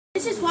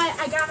This is why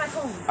I got my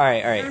phone. All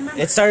right.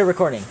 It started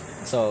recording,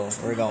 so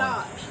we're going.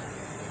 Gosh.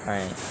 All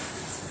right.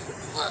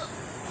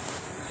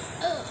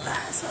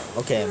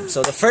 Okay,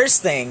 so the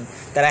first thing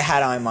that I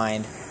had on my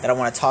mind that I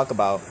want to talk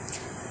about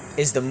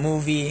is the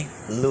movie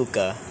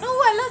Luca.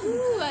 Oh, I love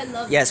you. I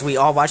love you. Yes, we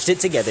all watched it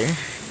together.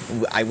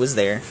 I was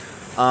there.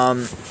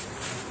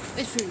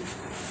 It's fruity.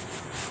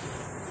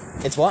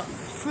 It's what?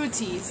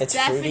 Fruity. It's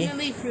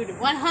definitely fruity.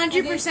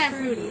 100%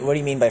 fruity. What do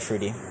you mean by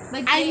fruity?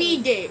 Like I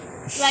need it.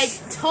 Like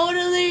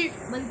totally.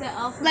 Like the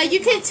alphabet. Like you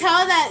can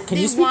tell that Can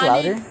they you speak wanted,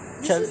 louder?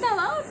 This is not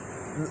loud?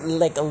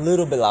 Like a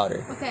little bit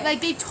louder. Okay.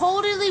 Like they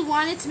totally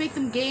wanted to make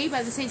them gay, but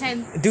at the same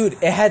time, Dude,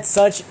 it had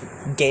such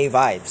gay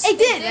vibes. it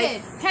did. It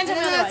did. Like, can't tell And me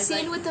then that otherwise.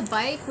 scene Like, with the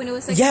bike when it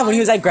was like Yeah, when he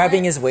was like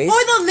grabbing his waist. or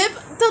the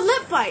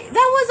lip bite.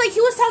 That was like he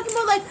was talking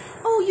about like,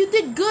 oh, you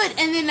did good,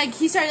 and then like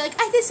he started like,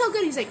 I did so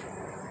good. He's like,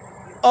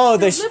 Oh,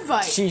 the lip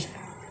bite. Sheesh.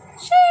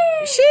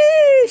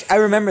 I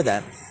remember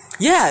that.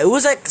 Yeah, it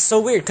was like so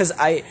weird because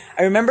I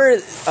remember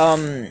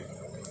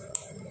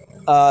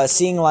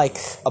seeing like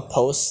a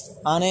post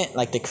on it,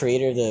 like the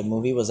creator of the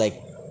movie was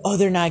like, oh,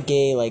 they're not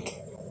gay, like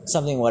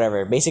something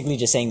whatever, basically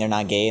just saying they're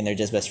not gay and they're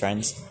just best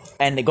friends.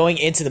 And going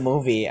into the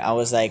movie, I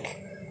was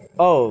like,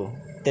 oh,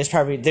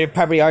 they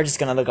probably are just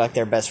gonna look like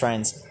they're best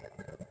friends.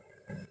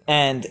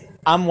 And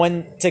I'm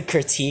one to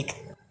critique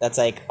that's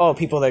like, oh,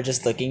 people are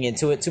just looking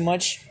into it too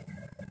much.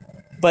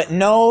 But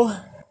no,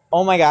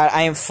 oh my god,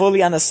 I am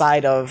fully on the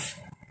side of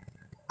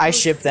I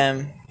ship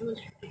them.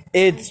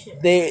 It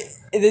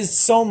is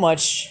so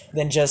much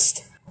than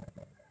just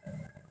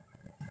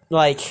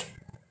like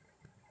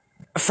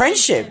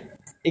friendship.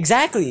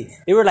 Exactly.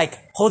 They were like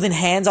holding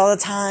hands all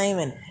the time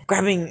and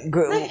grabbing their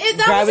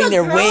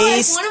girl,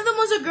 waist. If one of them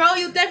was a girl,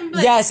 you'd definitely be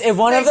like, Yes, if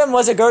one of them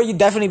was a girl, you'd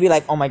definitely be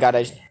like, oh my god,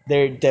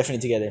 they're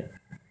definitely together.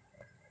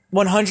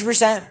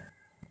 100%,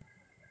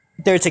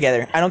 they're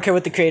together. I don't care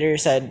what the creator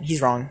said.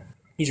 He's wrong.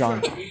 He's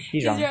wrong.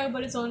 He's wrong. He's wrong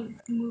about his own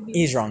movie.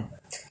 He's wrong.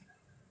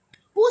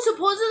 well,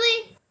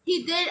 supposedly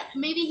he did.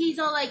 Maybe he's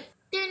all like,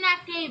 they're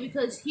not gay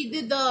because he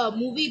did the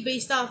movie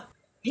based off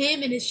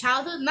him and his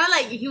childhood. Not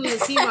like he was a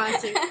sea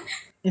monster.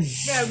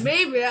 Yeah,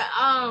 maybe.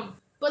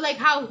 But like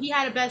how he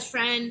had a best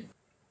friend.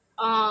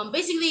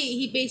 Basically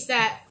he based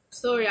that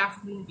story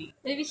off the movie.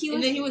 Maybe he was.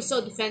 And then he was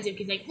so defensive.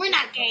 He's like, we're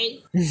not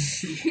gay.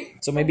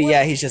 So maybe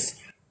he's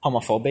just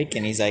homophobic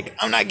and he's like,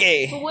 I'm not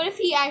gay. But what if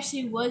he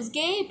actually was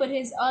gay, but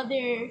his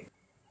other?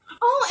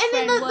 Oh, and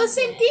then Friend the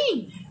same wasn't.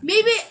 thing.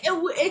 Maybe it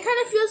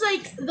kind of feels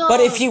like the. But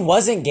if he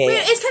wasn't gay,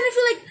 It's kind of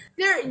feel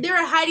like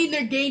they're hiding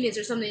their gayness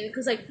or something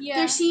because like Yeah.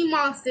 they're sea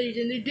monsters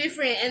and they're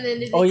different and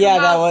then if they Oh, come yeah,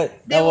 out,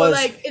 that was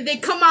like if they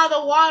come out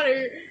of the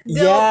water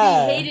they'll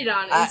Yeah. be hated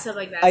on and stuff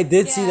like that. I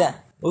did see Yeah.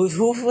 that.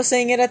 Who was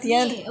saying it at the Me.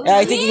 end? It was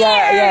I think me.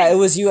 it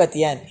was you at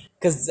the end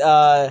because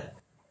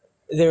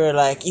they were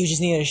like, you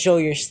just need to show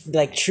your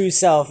like true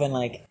self and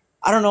like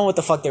I don't know what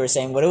the fuck they were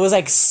saying, but it was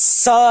like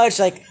such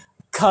like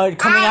coming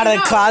out of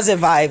the closet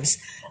vibes.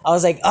 I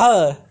was like,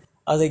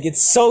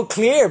 it's so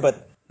clear,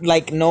 but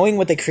like knowing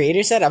what the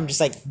creator said, I'm just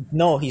like,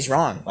 no, he's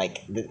wrong. Like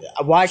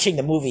watching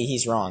the movie,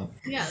 he's wrong.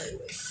 Yeah.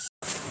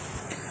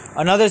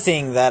 Another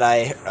thing that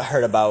I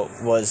heard about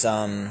was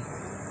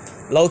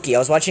Loki. I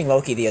was watching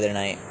Loki the other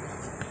night,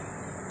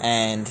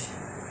 and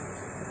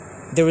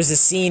there was a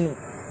scene.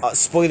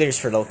 Spoilers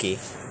for Loki.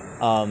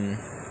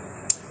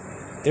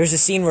 There was a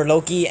scene where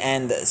Loki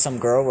and some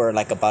girl were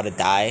like about to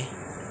die.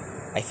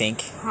 I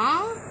think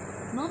Huh?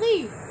 No,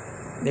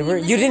 they were.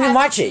 You didn't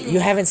watch it. You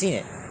haven't seen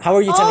it. How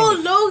are you telling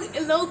me?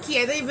 Loki.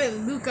 I think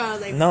even Luca.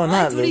 Like No, what?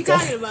 not What are you Luca.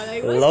 talking about?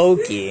 Like, what?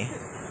 Loki.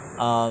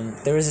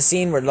 There was a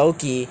scene where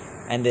Loki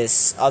and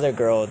this other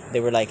girl, they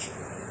were like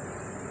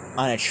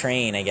on a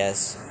train, I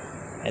guess,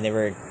 and they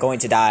were going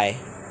to die.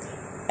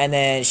 And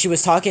then she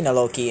was talking to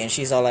Loki, and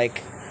she's all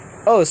like,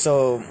 "Oh,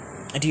 so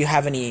have you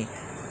had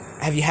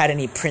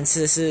any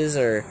princesses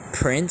or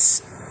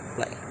prince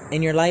like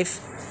in your life?"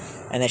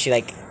 And then she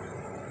like,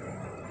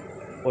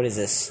 what is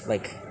this?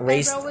 Like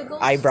raised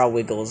eyebrow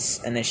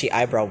wiggles, and then she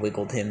eyebrow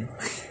wiggled him,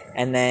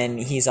 and then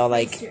he's all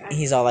like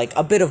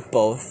a bit of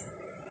both.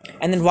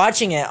 And then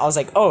watching it, I was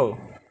like, oh,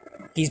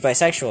 he's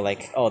bisexual.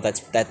 Like, oh,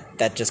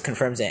 that just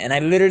confirms it. And I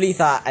literally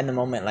thought in the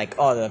moment, like,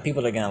 oh, the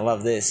people are gonna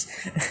love this.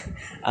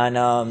 And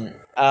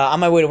on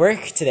my way to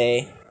work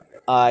today,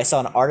 I saw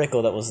an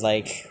article that was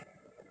like,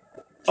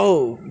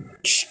 oh,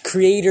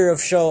 creator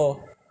of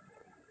show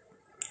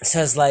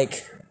says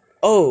like,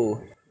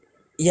 oh,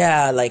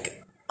 yeah, like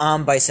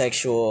I'm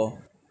bisexual,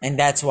 and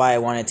that's why I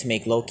wanted to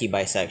make Loki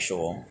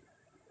bisexual.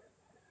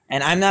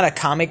 And I'm not a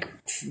comic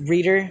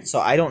reader, so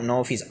I don't know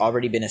if he's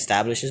already been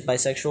established as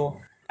bisexual.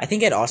 I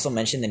think it also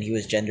mentioned that he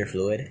was gender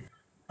fluid.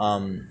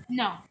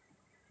 No.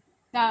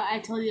 That I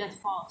told you that's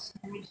false.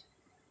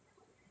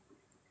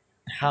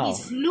 How?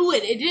 He's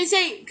fluid. It didn't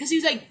say because he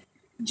was like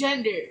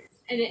gender,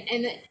 and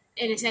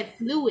it said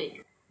fluid.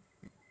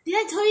 Did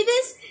I tell you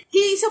this?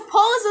 He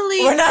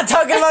supposedly. We're not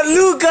talking about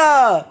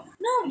Luca.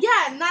 No,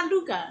 yeah, not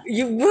Luca.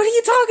 What are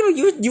you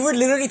talking about? You were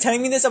literally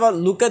telling me this about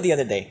Luca the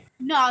other day.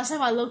 No, I was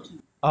talking about Loki.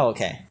 Oh,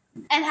 okay.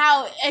 and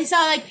how I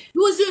saw like he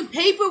was doing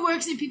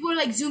paperwork and people were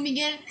like zooming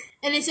in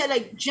and it said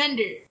like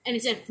gender and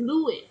it said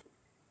fluid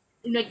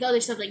and like the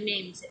other stuff like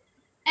names,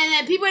 and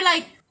then people are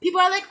like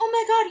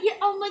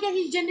oh my god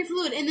he's gender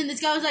fluid, and then this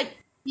guy was like,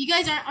 you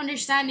guys aren't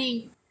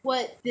understanding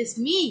what this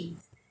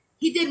means.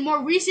 He did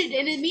more research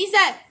and it means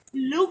that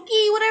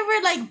Loki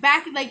whatever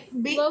back in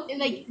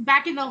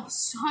the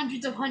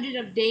hundreds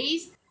of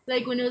days,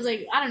 like when it was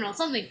like I don't know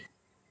something.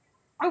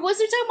 Or was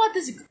there talking about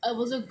this?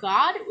 Was it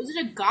God? Was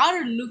it a God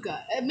or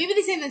Luca? Maybe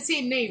they say the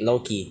same name.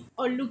 Loki.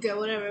 Or Luca,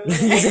 whatever.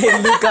 You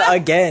say Luca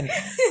again.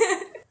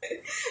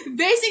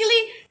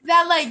 Basically,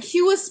 that like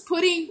he was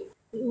putting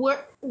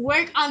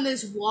work on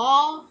this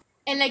wall,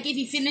 and like if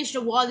he finished the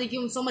wall, they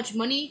give him so much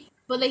money.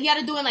 But like he had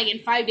to do it like in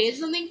 5 days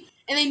or something,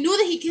 and they knew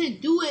that he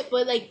couldn't do it,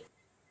 but like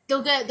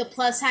they'll get the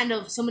plus hand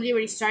of somebody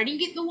already starting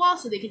to get the wall,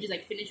 so they could just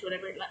like finish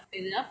whatever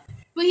ended up.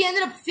 But he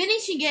ended up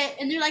finishing it,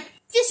 and they're like,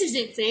 this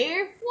isn't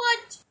fair.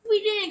 What?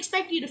 We didn't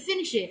expect you to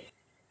finish it.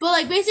 But,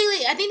 like,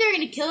 basically, I think they were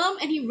going to kill him,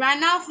 and he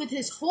ran off with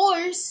his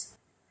horse,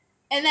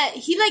 and that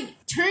he, like,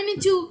 turned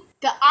into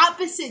the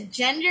opposite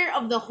gender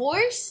of the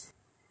horse.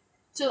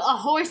 So, a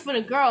horse but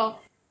a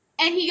girl.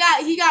 And he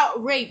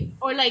got raped,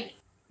 or, like,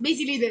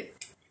 basically the...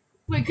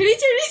 Wait, could he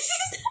turn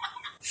into...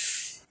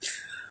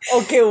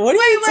 Okay, what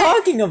are you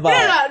talking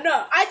about?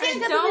 No. I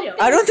think that's the video.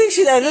 I don't think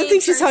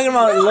she's talking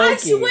about No, Loki. I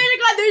swear to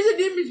God, there's an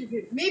image of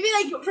it. Maybe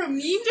like from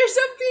memes or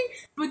something,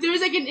 but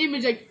there's like an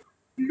image like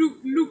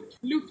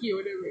Loki or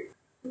whatever.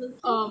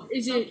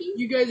 Is it Loki?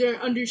 You guys are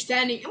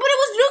understanding? But it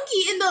was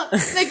Loki in the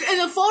in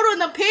the photo in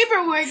the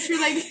paperwork. You're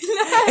like,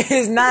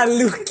 it's not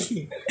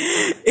Loki.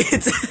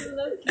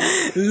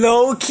 It's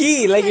low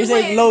key, like you're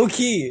saying low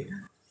key.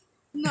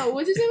 No,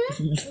 what's his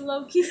name?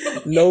 Low key.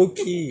 Low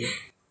key.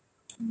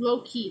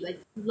 Low key, like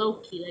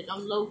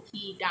I'm low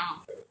key down.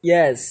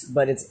 Yes,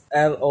 but it's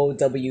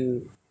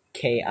Lowki.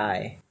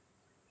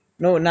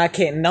 No, not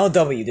K. No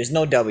W. There's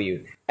no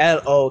W.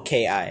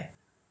 Loki.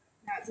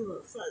 That's a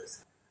little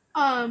fuzz.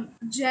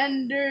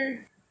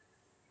 Gender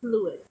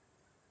fluid.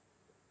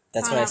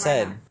 That's what I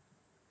said. Right,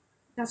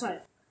 that's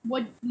right.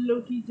 What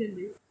Loki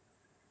gender?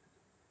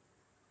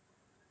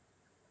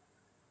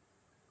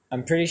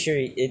 I'm pretty sure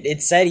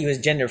it said he was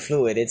gender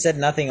fluid. It said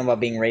nothing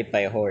about being raped by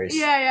a horse.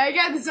 Yeah, I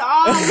got this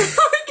all.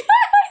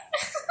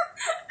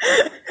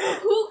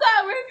 Who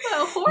got raped by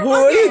a horse? Who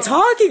are you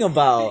talking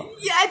about?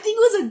 Yeah, I think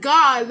it was a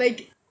god,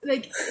 like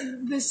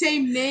the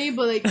same name,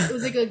 but like it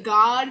was like a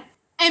god.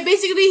 And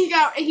basically,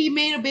 he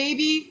made a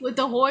baby with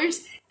the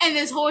horse, and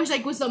this horse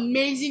like was an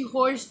amazing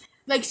horse,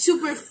 like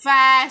super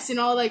fast and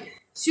all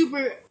like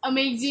super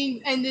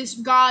amazing. And this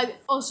god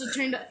also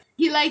turning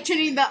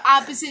the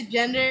opposite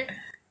gender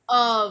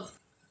of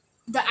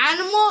the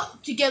animal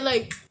to get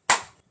like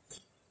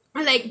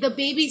the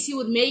babies he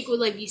would make would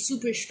like be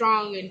super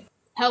strong and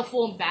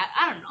helpful and bad.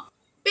 I don't know.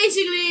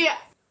 Basically,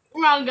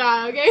 wrong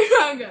guy. Okay,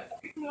 wrong guy.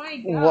 Oh my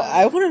God. Well,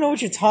 I want to know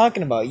what you're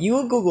talking about.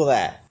 You Google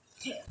that.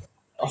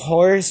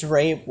 Horse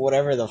rape,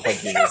 whatever the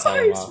fuck you guys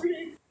talking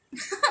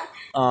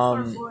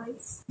about.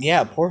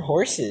 Yeah, poor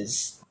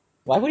horses.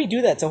 Why would he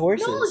do that to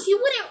horses? No, he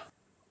wouldn't.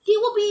 He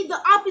will be the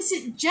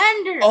opposite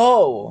gender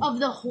of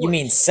the horse. You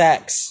mean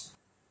sex?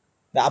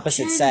 The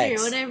opposite gender,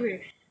 sex. Whatever.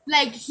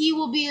 Like, he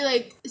will be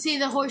like, say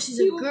the horse is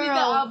a girl. He will be the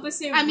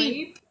opposite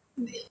rape?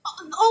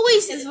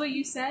 Always. Is what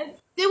you said?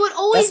 They would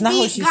always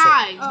be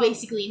guys, said.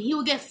 basically. And he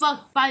would get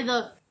fucked by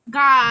the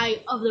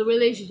guy of the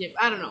relationship.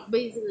 I don't know.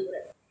 Basically,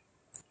 whatever.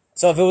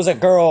 So if it was a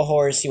girl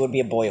horse, he would be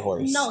a boy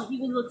horse. No, he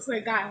would look for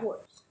a guy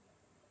horse.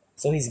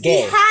 So he's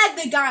gay. He had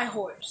the guy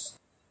horse.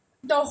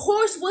 The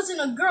horse wasn't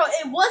a girl.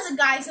 It was a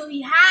guy, so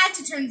he had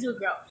to turn into a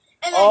girl.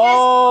 And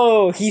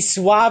then he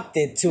swapped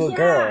it to a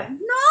girl. No,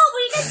 what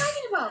are you guys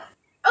talking about?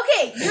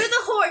 Okay, you're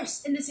the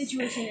horse in the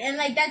situation, and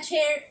like that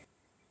chair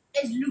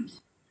is Loki,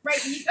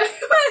 right?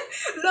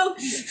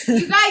 Loki.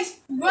 You guys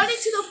run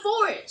into the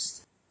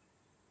forest,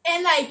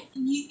 and like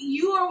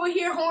you are over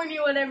here horny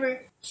or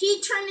whatever.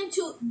 He turned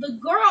into the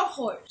girl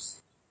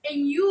horse,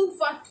 and you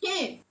fucked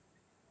him,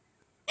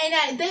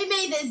 and they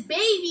made this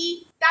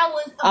baby that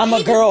was. I'm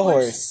a girl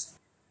horse.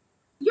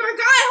 You're a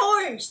guy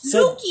horse,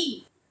 so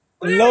Loki.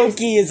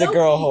 Loki is a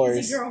girl horse.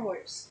 Is a girl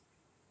horse.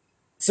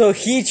 So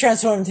he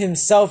transformed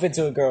himself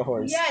into a girl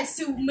horse. Yes,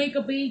 to make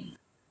a baby.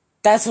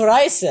 That's what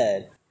I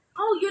said.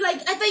 Oh, you're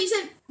like, I thought you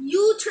said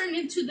you turned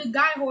into the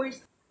guy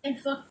horse and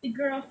fucked the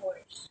girl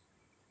horse.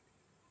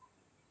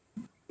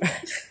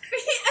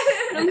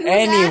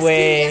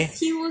 Anyway. If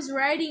he was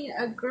riding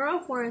a girl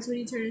horse when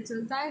he turned into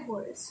a guy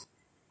horse.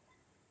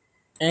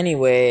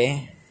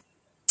 Anyway,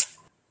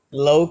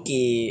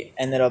 Loki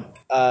ended up,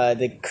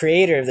 the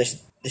creator of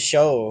the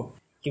show,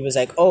 he was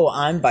like, oh,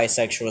 I'm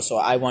bisexual, so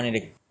I wanted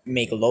to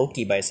make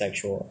Loki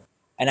bisexual.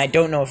 And I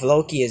don't know if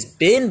Loki has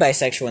been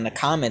bisexual in the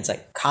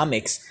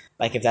comics,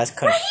 like if that's...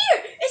 Right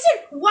here! It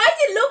said, why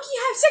did Loki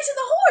have sex with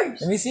a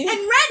horse? Let me see. And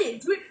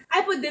Reddit.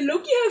 I put, did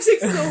Loki have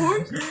sex with a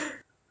horse?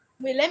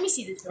 Wait, let me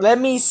see this. Let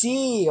me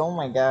see. Oh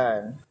my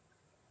god.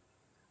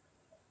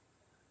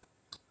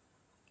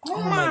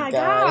 Oh my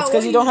god. It's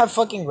because you don't have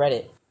fucking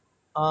Reddit.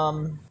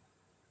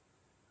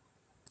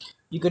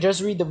 you could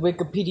just read the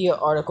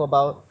Wikipedia article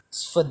about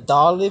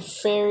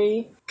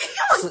Sfadaliferi.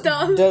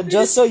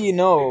 Just so you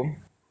know.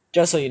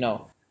 Just so you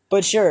know.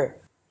 But sure,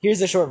 here's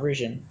the short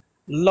version.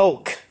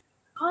 Loke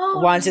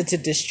wanted to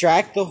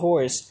distract the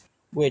horse,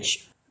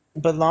 which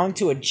belonged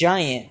to a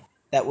giant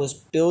that was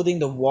building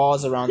the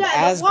walls around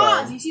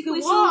Asgard. You see the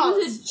Which walls.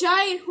 was a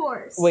giant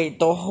horse. Wait,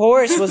 the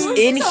horse was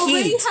in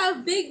already heat.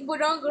 have big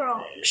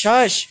Bodongoro.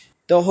 Shush!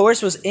 The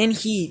horse was in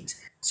heat,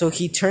 so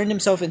he turned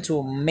himself into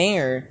a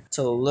mare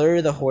to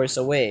lure the horse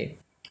away,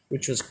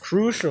 which was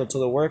crucial to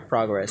the work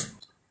progress,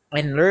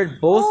 and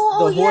lured both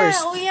the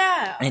horse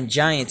and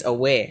giant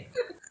away.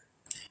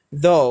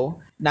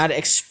 Though not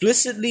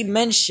explicitly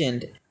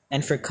mentioned,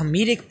 and for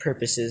comedic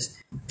purposes,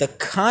 the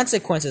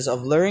consequences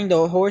of luring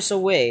the horse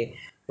away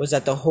was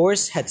that the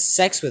horse had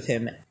sex with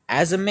him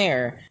as a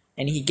mare,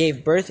 and he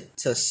gave birth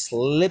to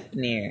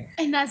Sleipnir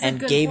and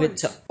gave it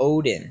to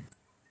Odin.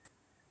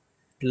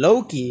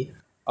 Loki,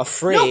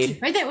 afraid,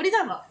 right there. What are you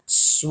talking about?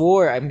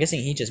 swore, I'm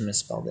guessing he just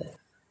misspelled it.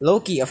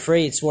 Loki,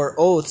 afraid, swore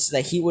oaths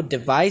that he would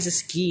devise a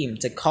scheme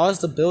to cause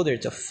the builder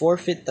to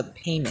forfeit the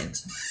payment.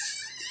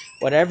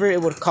 Whatever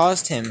it would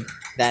cost him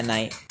that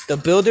night, the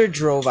builder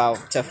drove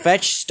out to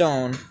fetch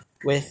stone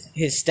with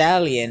his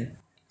stallion.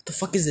 What the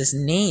fuck is this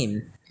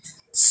name?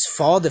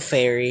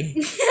 Svaldafari.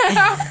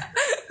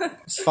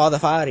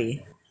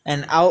 Svaldafari.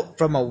 And out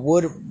from a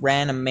wood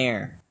ran a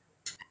mare.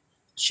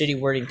 Shitty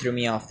wording threw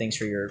me off. Thanks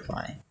for your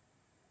reply.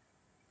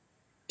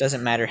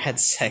 Doesn't matter, had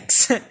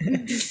sex.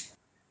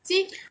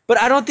 See? But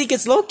I don't think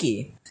it's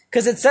Loki.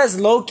 Because it says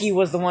Loki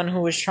was the one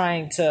who was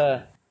trying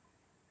to...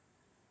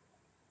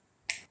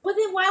 But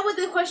then why would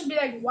the question be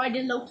like, why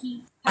did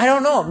Loki? I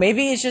don't know.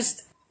 Maybe it's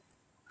just...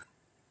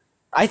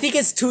 I think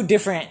it's two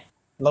different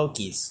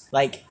Lokis.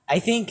 Like, I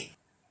think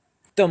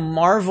the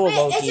Marvel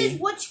Loki... It says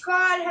which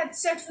god had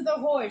sex with a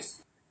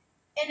horse.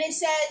 And it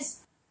says...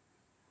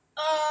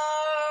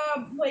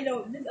 Wait,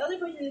 no. This other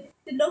question,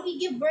 did Loki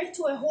give birth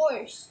to a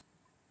horse?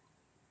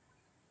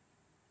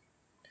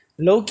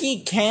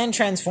 Loki can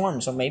transform,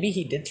 so maybe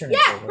he did turn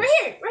into a Yeah, horse.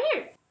 right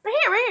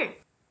here.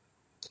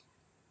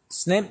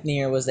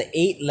 Sleipnir was the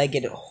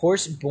 8-legged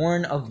horse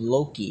born of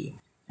Loki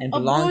and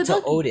belonged to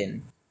Loki.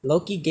 Odin.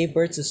 Loki gave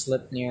birth to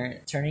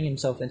Sleipnir, turning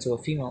himself into a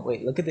female.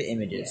 Wait, look at the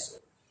images.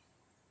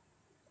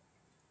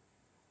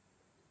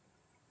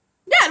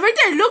 Yeah, right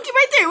there. Loki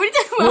right there. What are you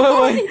talking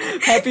about?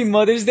 What? Happy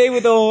Mother's Day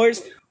with a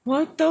horse?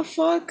 What the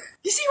fuck?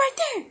 You see right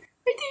there.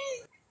 Right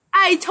there.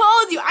 I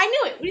told you. I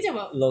knew it. What are you talking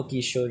about?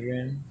 Loki's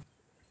children.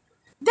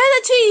 That's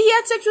a cheat. He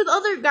had sex with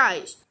other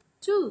guys,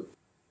 too.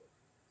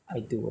 I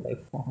do what I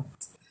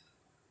want.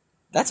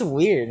 That's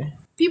weird.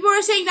 People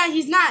are saying that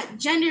he's not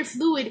gender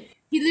fluid.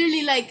 He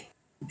literally,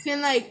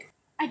 can,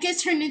 I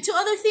guess turn into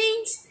other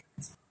things.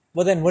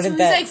 Well, then So wouldn't he's,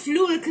 that...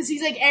 fluid because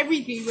he's,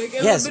 everything. Like,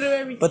 a yes, little bit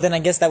of everything. but then I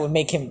guess that would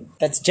make him...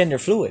 That's gender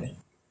fluid.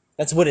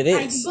 That's what it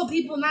is. But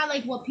people, not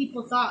like what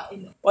people thought.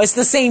 Well, it's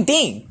the same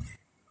thing.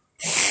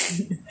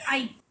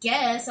 I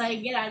guess.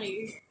 Get out of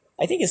here.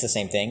 I think it's the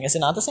same thing. Is it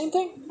not the same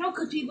thing? No,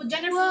 because people,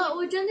 gender Well,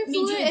 fluid. with gender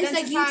means fluid, you it's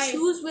like you identify-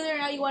 choose whether or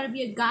not you want to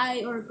be a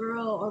guy or a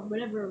girl or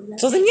whatever.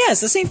 So then, yeah,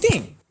 it's the same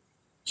thing.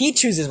 He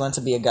chooses when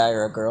to be a guy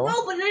or a girl.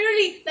 No, but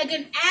literally, like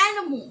an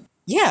animal.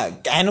 Yeah,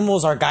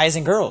 animals are guys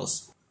and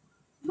girls.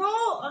 No,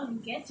 I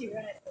guess you're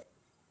right.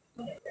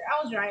 Whatever.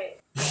 I was right.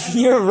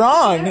 You're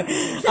wrong.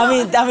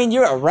 I mean,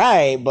 you're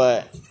right,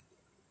 but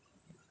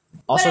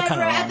also kind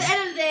Whatever. of At the wrong.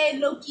 end of the day,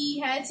 Loki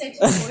had sex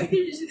with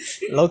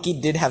horses. Loki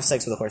did have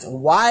sex with a horse.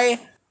 Why?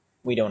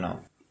 We don't know.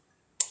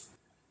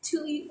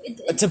 To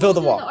To build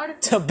a wall.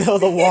 To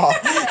build a wall.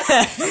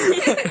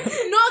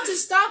 No, to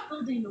stop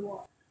building the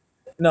wall.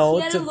 No,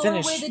 He had to to lower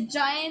finish. away the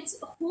giant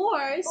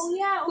horse. Oh,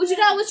 yeah. Which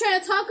I was trying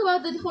to talk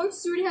about. The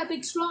horse already had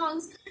big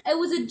strongs. It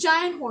was a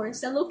giant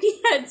horse that Loki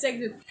had sex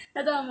with.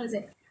 That's all I'm gonna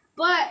say.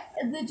 But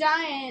the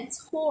giant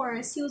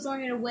horse, he was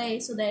lowering it away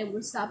so that it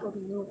would stop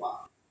building the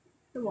wall.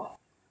 The wall.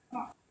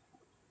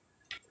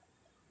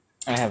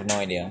 I have no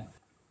idea.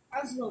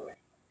 I was low right.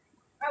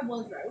 I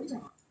was right. What are you talking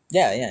about?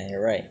 Yeah,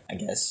 you're right. I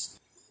guess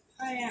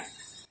I am.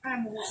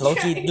 I'm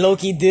a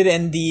Loki did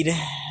indeed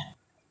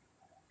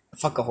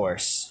fuck a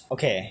horse.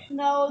 Okay,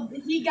 No,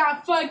 he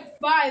got fucked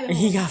by the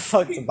he got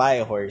fucked by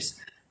a horse.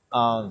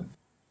 My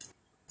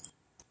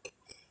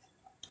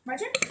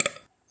turn?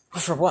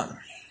 For what?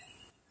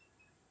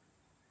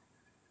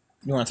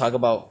 You want to talk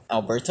about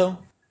Alberto?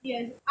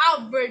 Yes,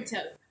 Alberto.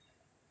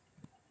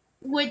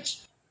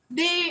 Which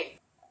they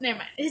never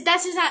mind.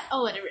 That's just not.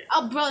 Oh, whatever.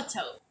 Alberto.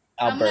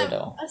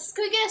 Alberto.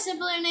 Could we get a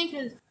simpler name?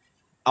 Because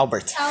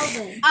Albert.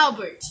 Alvin.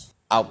 Albert.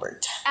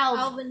 Albert.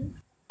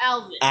 Alvin.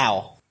 Alvin.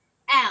 Al.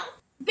 Al.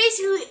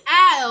 Basically,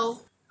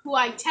 Al, who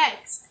I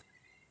text.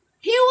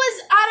 He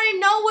was out of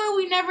nowhere.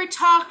 We never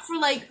talked for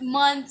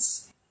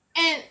months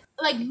and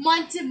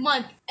months and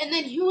months. And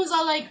then he was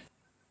all like,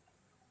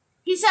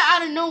 he said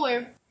out of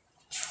nowhere,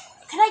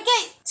 "Can I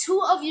get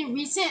 2 of your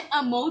recent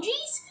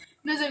emojis?"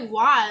 And I was like,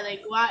 "Why?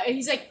 Why?" And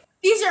he's like,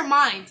 "These are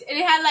mine." And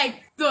it had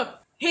the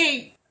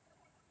hate,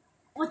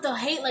 with the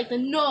hate, the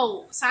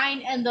no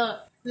sign and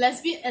the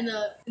lesbian and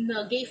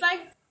the gay flag.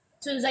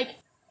 So it was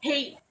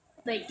hate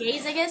like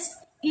gays, I guess.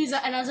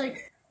 And I was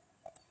like,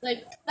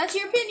 that's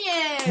your opinion.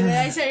 And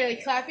I started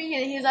like clapping,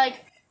 and he's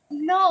like,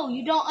 no,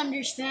 you don't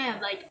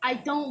understand. Like, I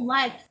don't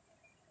like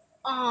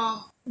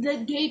the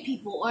gay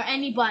people or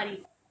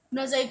anybody. And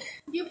I was like,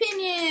 your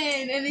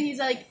opinion. And then he's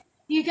like,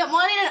 he kept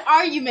wanting an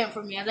argument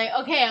from me. I was like,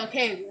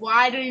 okay,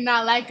 why do you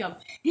not like them?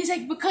 He's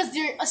like, because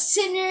they're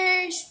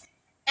sinners,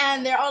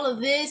 and they're all of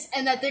this,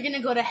 and that they're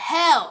gonna go to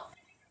hell.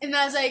 And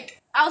I was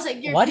like,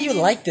 your Why do you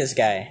opinion. like this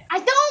guy? I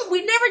don't.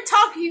 We never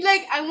talked. He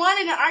like, I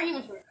wanted an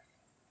argument for him.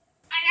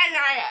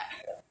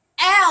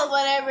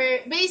 Whatever.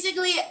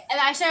 Basically, and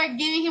I started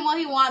giving him what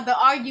he wanted, the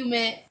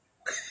argument.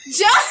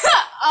 Shut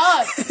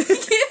up!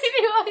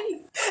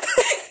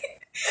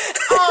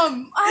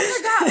 I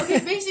forgot. Okay,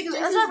 basically,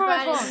 that's not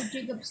my phone.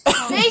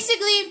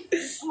 Basically,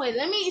 wait,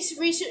 let me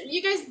research.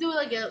 You guys do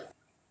like a,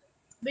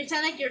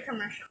 pretend like you're a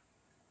commercial.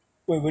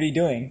 Wait, what are you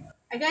doing?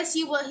 I gotta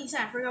see what he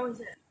said. I forgot what he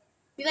said.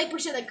 You like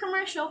pretend like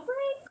commercial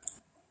break.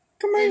 And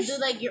Commercial.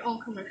 do like your own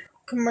commercial.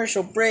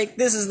 Commercial break.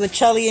 This is the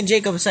Chelly and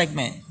Jacob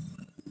segment.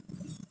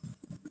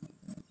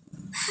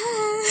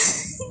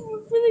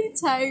 I'm really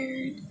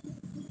tired.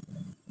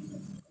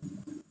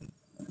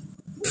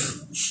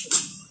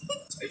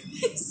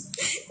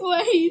 Why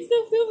are you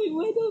still filming?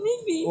 Why don't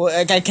make me?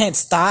 Well, I can't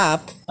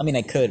stop. I mean,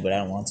 I could, but I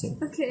don't want to.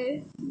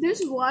 Okay,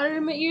 there's water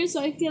in my ears,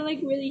 so I can't like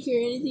really hear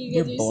anything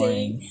you guys You're are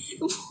saying.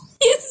 boring.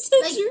 It's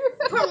such Like,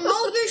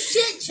 promote your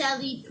shit,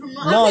 Shelly.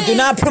 Promote. No, Okay. do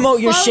not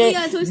promote your Follow shit.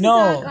 me on Twitch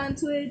No. on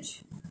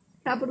Twitch.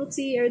 Capital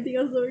T, everything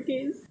else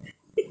lowercase.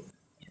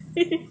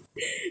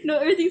 No,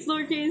 everything's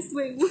lowercase.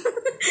 Wait,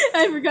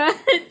 I forgot.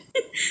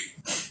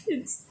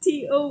 It's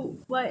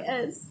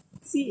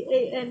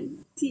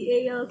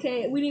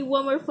TOYSCANTALK. We need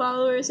one more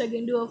follower so I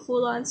can do a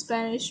full-on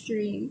Spanish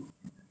stream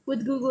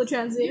with Google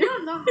Translator. You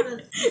don't know how to.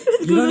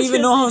 You don't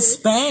even know how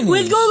Spanish.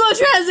 With Google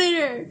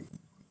Translator.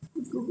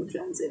 With Google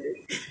Translator.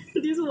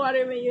 There's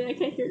water in my ear. I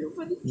can't hear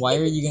nobody. Why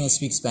are you gonna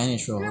speak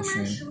Spanish for a whole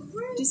stream? Commercial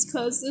break. Just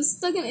cause it's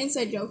like an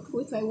inside joke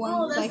with my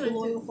one that's like what it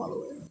loyal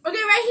follower. Okay,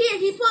 right here,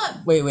 he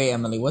put. Wait,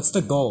 Emily. What's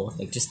the goal?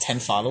 Like just 10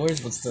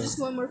 followers? What's Just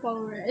the? one more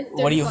follower. It's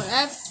 30 What do you- I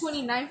have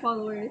 29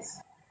 followers.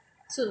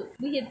 So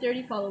we hit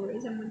 30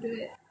 followers. I'm gonna do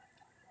it.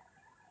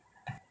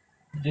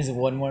 Just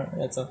one more.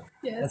 That's all.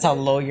 Yeah, That's how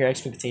low your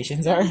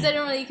expectations are. Because I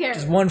don't really care.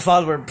 Just one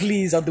follower,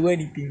 please. I'll do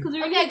anything.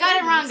 Okay, Okay, I got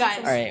it wrong, guys.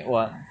 All right.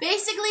 What?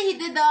 Basically, he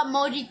did the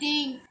emoji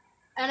thing,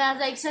 and I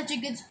was like, such a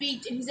good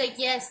speech. And he's like,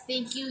 yes,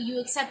 thank you. You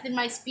accepted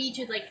my speech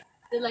with like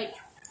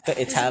The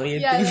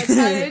Italian yeah, thing.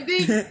 the Italian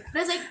thing. And I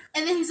was like,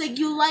 and then he's like,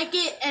 you like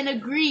it and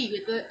agree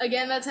with the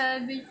again that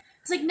Italian thing.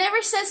 It's like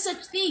never said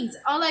such things.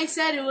 All I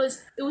said it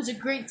was a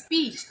great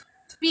speech.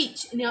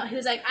 And he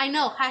was like, I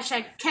know.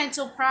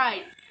 #cancel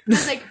pride. And I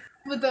was like,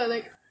 with the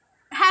like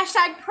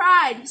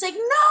 #pride. He's like,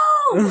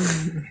 no.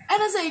 And I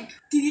was like,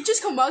 did you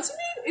just come out to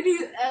me? And he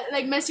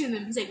like messing with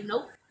him. He's like,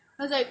 nope.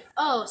 I was like,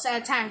 oh,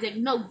 sad times. He's like,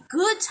 no,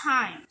 good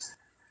times.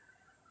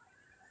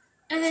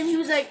 And then he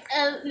was like,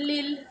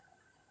 lil.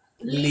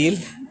 Lil.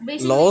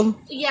 Basically, Lol.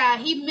 yeah,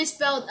 he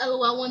misspelled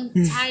LOL one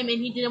time,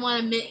 and he didn't want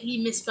to admit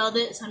he misspelled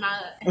it. So now,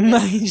 No,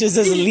 he just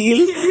says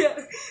Lil.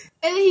 and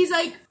then he's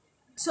like,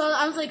 so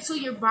I was like, so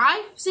you're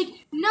bi? He's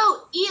like, no,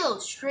 eel,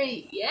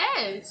 straight,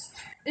 yes.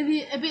 And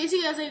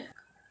basically, I was like,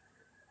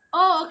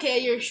 oh, okay,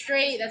 you're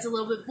straight. That's a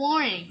little bit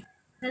boring.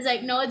 And I was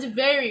like, no, it's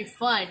very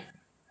fun.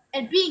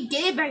 And being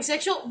gay and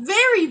bisexual,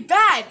 very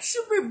bad,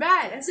 super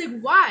bad. I was like,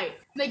 why?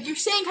 Like, you're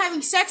saying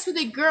having sex with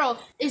a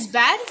girl is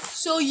bad,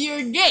 so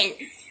you're gay.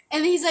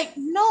 And he's like,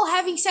 no,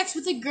 having sex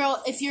with a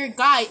girl, if you're a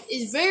guy,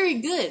 is very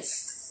good.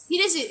 He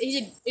does it.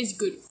 He's like, it's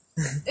good.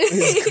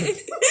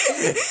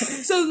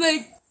 So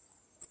like,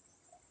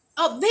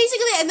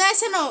 basically, and then I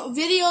sent out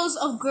videos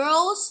of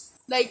girls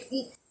like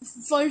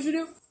fun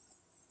video,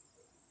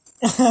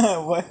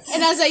 What?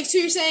 and I was like, so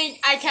you're saying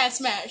I can't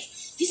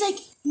smash? He's like,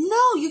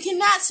 no, you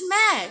cannot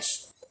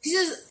smash. He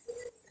says,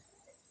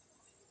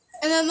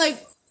 and I'm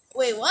like,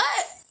 wait, what?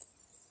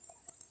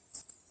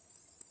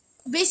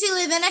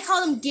 Basically, then I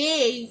called him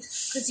gay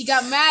because he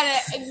got mad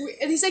at,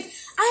 and he's like,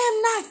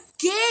 I am not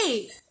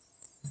gay.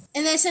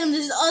 And then I sent him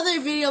this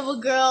other video of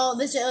a girl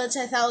which I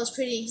thought was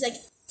pretty. He's like,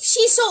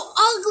 she's so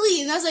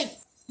ugly, and I was like,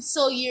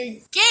 so you're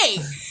gay?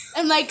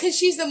 I'm like, cause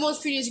she's the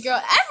most prettiest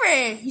girl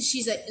ever.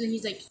 She's like, and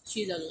he's like,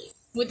 she's ugly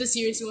with the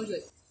serious emotion.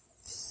 Like,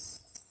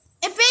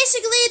 and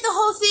basically the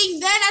whole thing.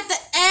 Then at the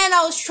end,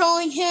 I was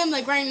trolling him.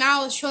 Like right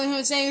now, I was trolling him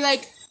and saying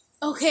like,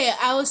 okay,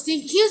 I was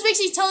thinking. He was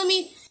basically telling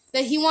me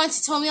that he wants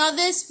to tell me all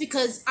this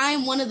because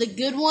I'm one of the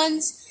good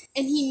ones,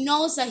 and he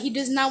knows that he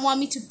does not want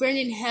me to burn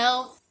in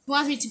hell. He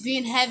wants me to be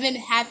in heaven,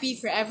 happy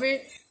forever.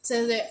 So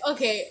I was like,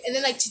 okay. And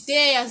then like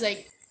today, I was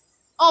like,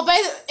 oh,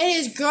 and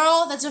his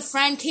girl, that's a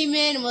friend, came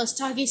in and was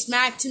talking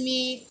smack to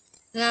me,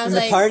 and I was In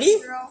the like, party?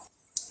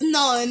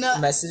 no, in the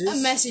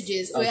Messages?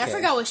 messages. Wait, I Okay.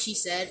 forgot what she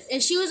said,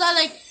 and she was all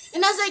like,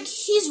 and I was like,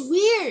 he's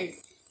weird.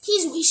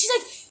 She's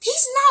like,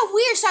 he's not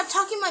weird. Stop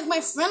talking like my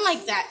friend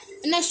like that.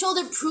 And I showed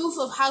her proof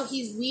of how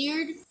he's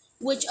weird,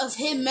 which of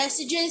him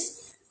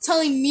messages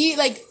telling me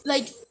like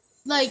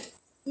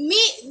me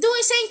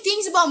saying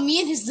things about me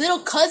and his little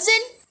cousin.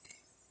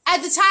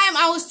 At the time,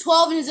 I was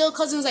 12 and his little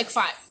cousin was like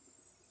 5.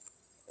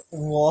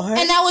 What?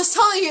 And I was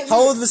telling him.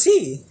 How old was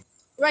he?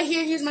 Right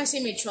here, here's my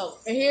same age,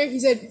 12. Right here, he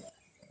said.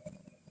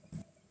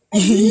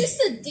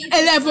 And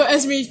then for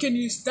Esme, can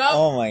you stop?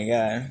 Oh my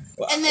god.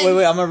 And then,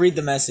 wait, I'm gonna read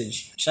the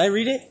message. Should I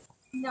read it?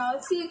 No,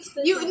 it's too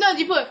expensive. You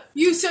put,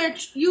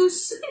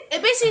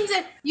 it basically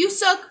said, you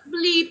suck,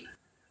 bleep,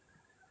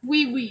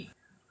 wee.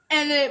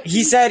 And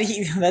he said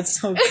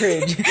that's so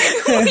cringe.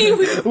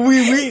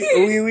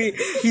 wee.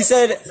 He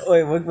said,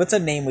 wait, what's a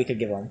name we could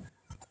give him?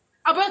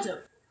 Alberto.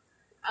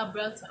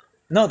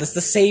 No, that's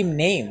the same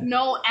name.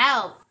 No,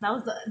 Al. That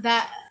was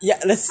that. Yeah,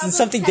 that's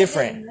something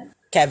different.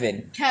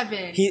 Kevin.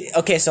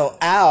 So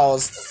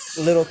Al's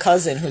little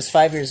cousin, who's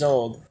 5 years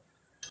old,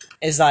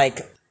 is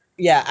like,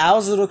 yeah,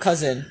 Al's little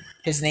cousin,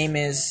 his name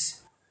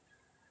is...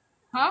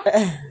 Huh?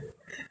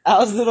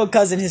 Al's little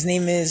cousin, his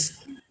name is...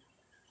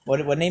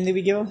 What name did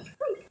we give him?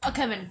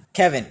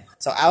 Kevin.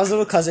 So Al's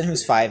little cousin,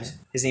 who's 5,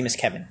 his name is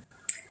Kevin.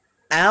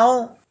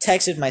 Al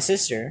texted my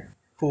sister,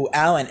 who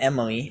Al and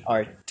Emily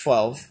are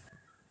 12.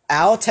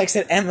 Al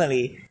texted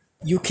Emily,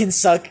 you can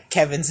suck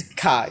Kevin's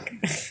cock.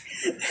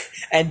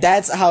 And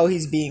that's how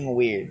he's being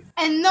weird.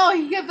 And no,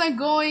 he kept on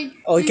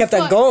going. Oh, he kept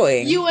on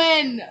going. You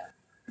and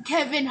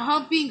Kevin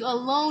humping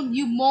alone.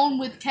 You moan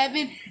with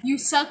Kevin. You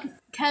suck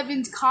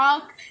Kevin's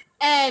cock.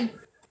 And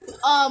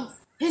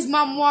his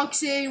mom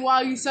walks in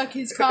while you suck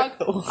his cock.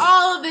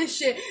 All of this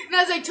shit. And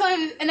I was like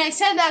telling him, and I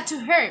said that to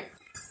her.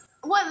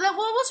 What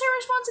was her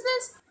response to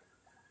this?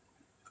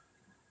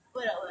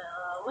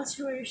 What's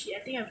her? Where is she? I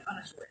think I'm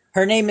unsure.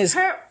 Her name is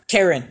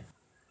Karen.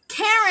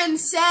 Karen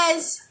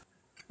says,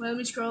 well, let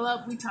me scroll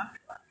up. We talked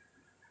about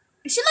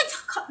it. She looked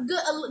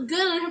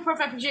good in her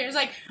profile picture. It was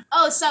like,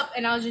 oh, sup?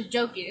 And I was just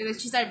joking. And then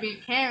she started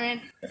being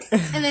Karen.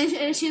 And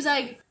then she's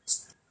like,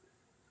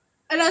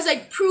 and I was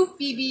like, proof,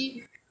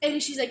 BB.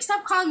 And she's like,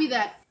 stop calling me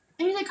that.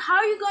 And he's like, how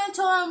are you going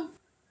to,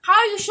 how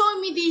are you showing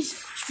me these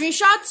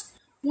screenshots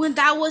when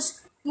that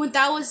was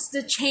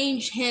to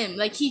change him?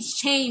 Like, he's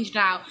changed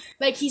now.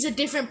 Like, he's a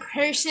different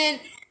person.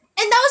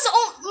 And that was,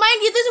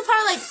 mind you, this was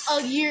probably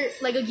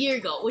like a year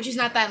ago, which is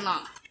not that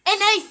long. And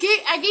I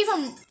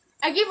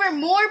gave her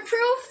more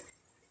proof.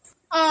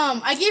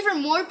 I gave her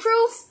more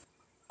proof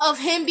of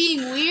him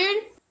being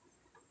weird.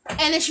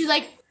 And then she's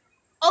like,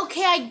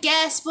 okay, I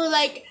guess, but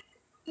like,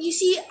 you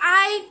see,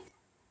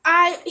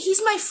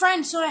 he's my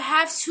friend, so I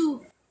have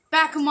to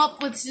back him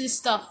up with this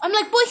stuff. I'm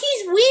like, but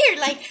he's weird.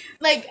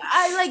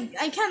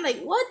 I can't, like,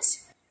 what?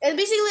 And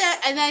basically,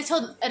 I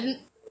told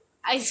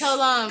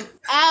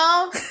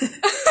Al.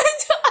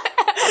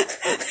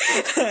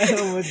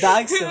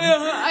 Dox him.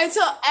 I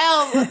told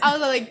Al, I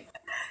was like,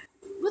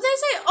 what did I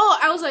say?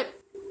 I was like,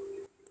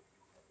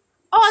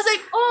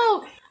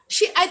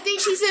 I think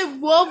she's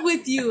in love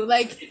with you.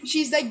 Like,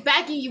 she's like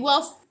backing you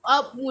up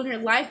when her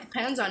life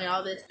depends on it,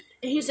 all this.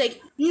 And he's like,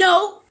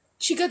 no,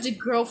 she got a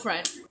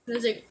girlfriend. And I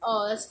was like,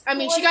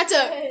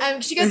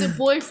 she got a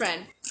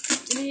boyfriend.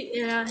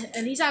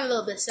 And he sounded a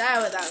little bit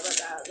sad with that.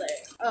 I was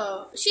like,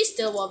 oh, she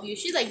still love you.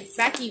 She's like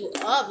backing you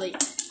up, like,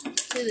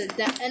 to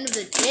the end of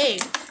the day.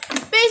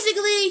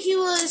 Basically, he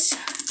was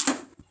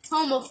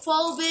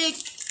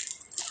homophobic,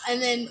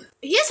 and then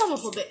he is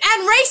homophobic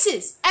and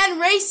racist.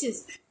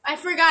 I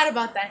forgot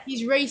about that.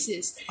 He's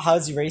racist.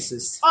 How's he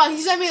racist? Oh,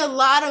 he sent me a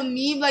lot of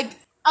memes, like,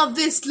 of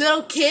this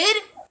little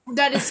kid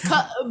that is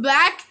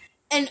black,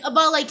 and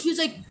about, like, he was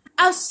like,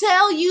 I'll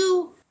sell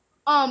you,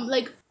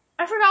 like,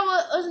 I forgot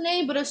what his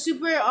name, but a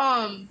super,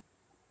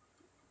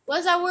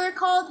 what's that word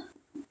called?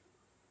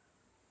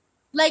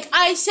 Like,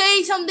 I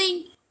say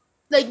something,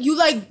 like, you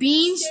like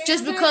beans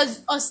just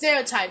because a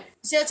stereotype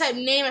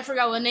name, I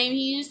forgot what name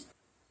he used.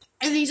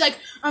 And he's like,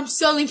 I'm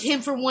selling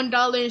him for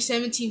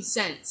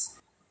 $1.17.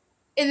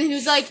 And then he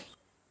was like,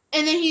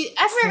 and then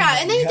I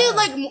forgot. And then he did,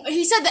 like,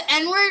 he said the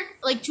N-word,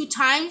 like, 2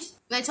 times.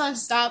 And I told him to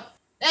stop.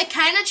 And I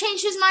kind of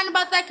changed his mind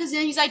about that, because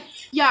then he's like,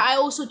 yeah, I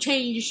also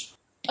changed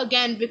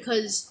again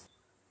because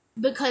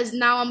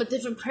now I'm a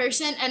different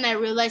person, and I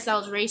realized I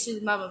was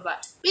racist, blah, blah, blah.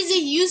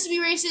 Basically, he used to be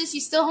racist,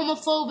 he's still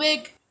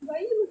homophobic. Why are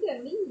you looking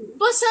at me?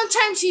 But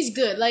sometimes he's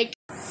good, like...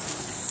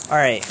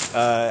 Alright,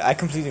 I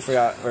completely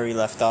forgot where we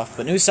left off,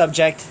 but new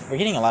subject. We're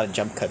getting a lot of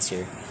jump cuts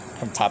here,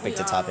 from topic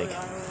to topic.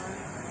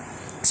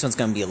 This one's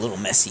gonna be a little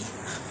messy.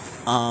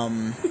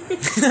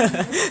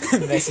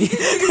 Messy.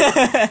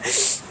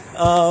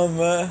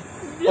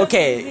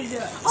 Okay.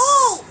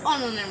 Oh,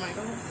 no, never mind.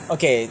 Go ahead.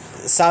 Okay,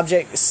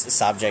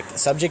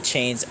 subject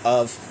chains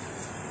of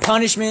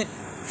punishment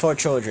for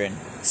children.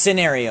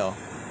 Scenario.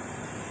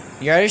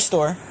 You're at a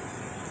store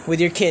with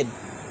your kid.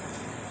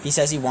 He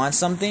says he wants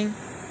something,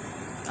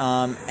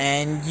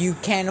 and you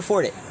can't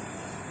afford it.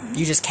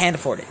 You just can't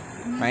afford it,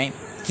 right?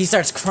 He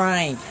starts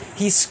crying.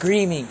 He's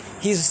screaming.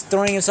 He's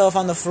throwing himself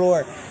on the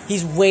floor.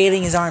 He's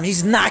wailing his arms.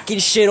 He's knocking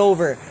shit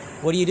over.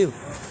 What do?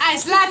 I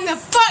slap the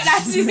fuck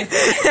out of you.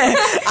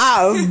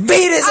 I'll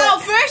beat his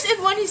ass. First,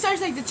 when he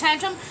starts like the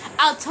tantrum,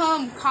 I'll tell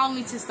him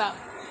calmly to stop.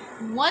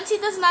 Once he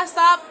does not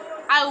stop,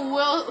 I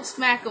will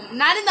smack him.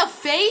 Not in the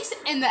face,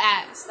 in the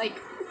ass. Like,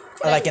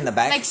 Or like in the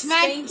back? Like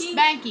Spanking?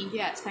 spanking,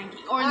 yeah, spanking,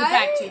 or in the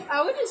back too.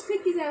 I would just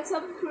pick his ass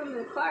up and put him in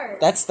the car.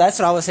 That's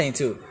what I was saying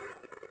too.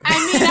 I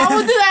mean, I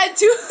would do that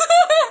too.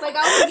 Like,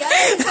 I would yell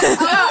at him.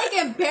 I would,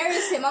 like,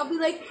 embarrass him. I'll be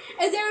like,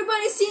 is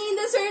everybody seeing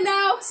this right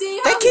now? Seeing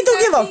how That kid don't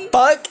give a he's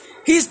fuck.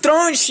 He's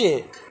throwing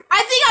shit.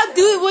 I think I'll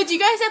do it. What you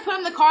guys said, put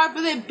him in the car,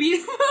 but then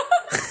beat him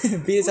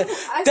up. Beat his ass.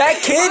 I That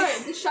said car,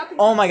 kid. the shopping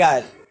Oh my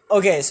god.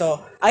 Okay,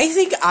 so I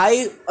think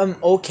I am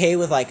okay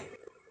with like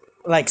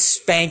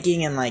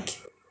spanking and like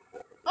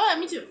Oh,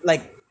 me too.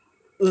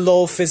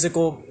 low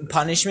physical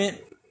punishment.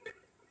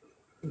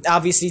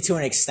 Obviously to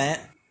an extent.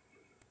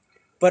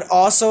 But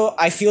also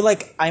I feel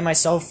like I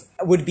myself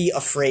would be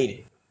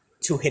afraid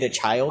to hit a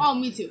child. Oh,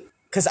 me too.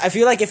 Cause I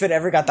feel like if it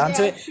ever got down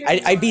to Yeah, it, sure.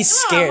 I'd be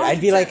scared.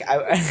 I'd be like,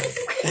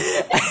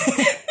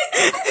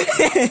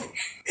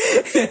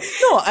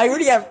 no, I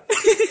already have.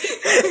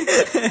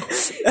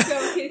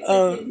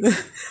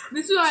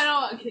 This is why I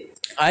don't want kids.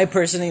 I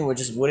personally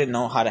wouldn't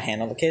know how to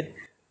handle a kid,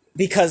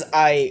 because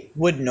I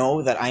would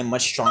know that I'm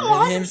much stronger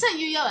Oh, than him. 100%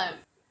 you yell at him.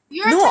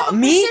 You're a No, type of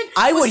me, person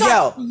I who would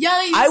start yell.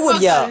 Yelling the I would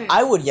fuck yell. out of him.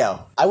 I would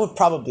yell. I would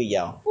probably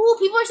yell. Ooh,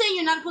 people are saying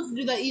you're not supposed to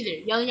do that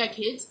either. Yelling at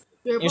kids.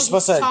 You're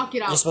supposed to talk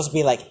it out. You're supposed to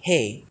be like,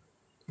 hey,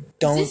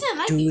 don't isn't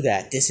like do you.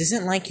 that. This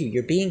isn't like you.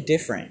 You're being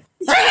different.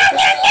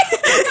 I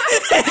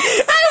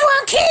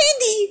want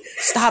candy.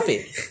 Stop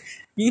it.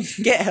 You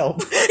get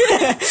help.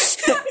 I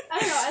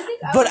don't know. I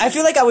think But I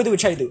feel like I would do what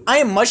Charlie do. I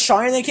am much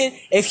stronger than the kid.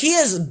 If he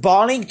is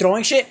bawling,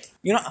 throwing shit,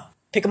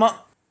 pick him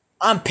up.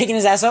 I'm picking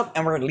his ass up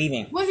and we're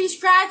leaving. What if he's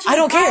scratching? I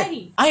don't care.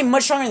 biting? I am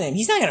much stronger than him.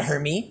 He's not gonna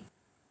hurt me.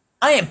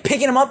 I am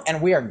picking him up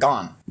and we are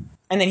gone.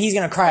 And then he's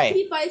gonna if cry.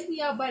 he bites me,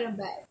 I'll bite him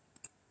back.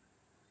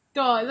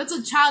 Dog, that's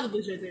a child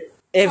abuse right there.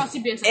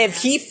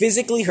 If he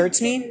physically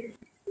hurts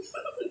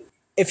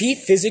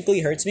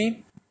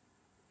me,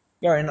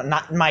 you're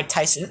not Mike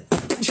Tyson.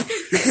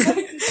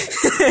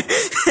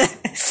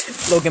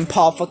 Logan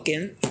Paul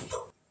fucking.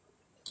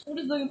 What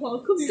is Logan Paul?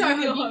 Come here, Sorry,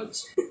 give me a Huggy. hug.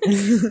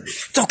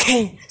 It's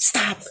okay.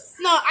 Stop.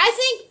 No, I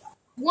think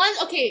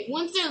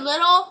once they're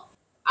little,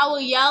 I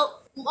will yell.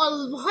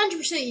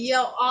 100%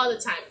 yell all the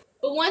time.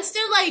 But once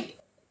they're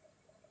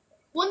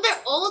when they're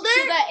older,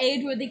 To that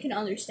age where they can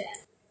understand.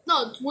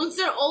 no, once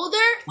they're older,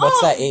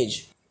 What's that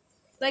age?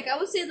 Like, I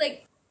would say,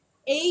 like,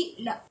 8,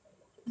 no,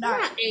 9.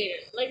 Not 8.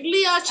 Like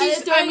Leo, And she's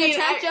if during a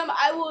tantrum,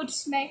 I would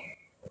spank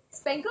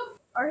him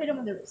or hit him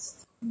on the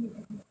wrist.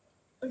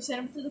 Or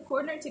send him to the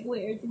corner and take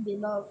away everything they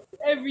love.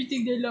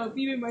 Everything they love,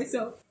 even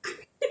myself. That's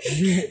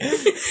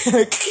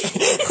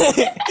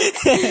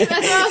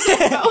what I was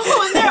saying. But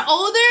when they're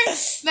older,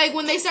 like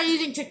when they start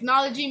using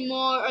technology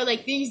more or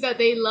like things that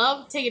they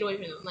love, take it away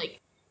from them. Like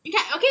you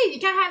can't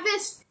have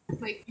this.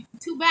 Like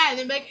too bad.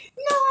 They're like,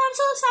 no, I'm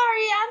so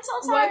sorry.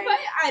 Wi-Fi?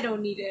 I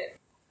don't need it.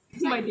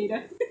 My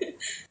data.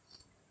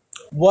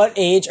 What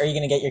age are you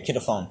gonna get your kid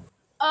a phone?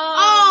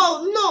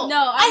 Oh no!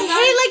 No, I'm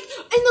not- hate like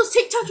in those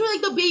TikToks where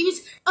like the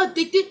baby's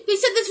addicted. They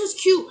said this was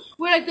cute,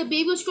 where like the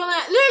baby was scrolling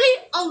at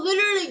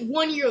literally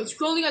 1-year-old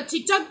scrolling on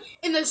TikTok,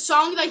 and the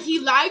song that he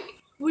liked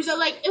was it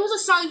was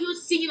a song he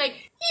was singing like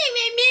hey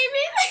me.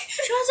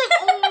 And I was like,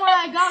 oh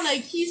my god,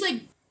 like he's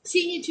like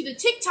singing to the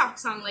TikTok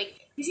song, like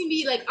he's gonna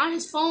be like on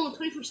his phone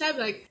 24/7,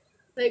 like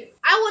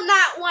I would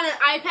not want an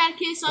iPad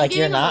kid. So I'm Like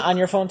you're giving not him on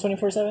your phone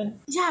 24/7?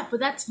 Yeah, but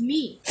that's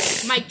me.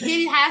 My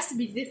kid has to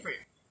be different.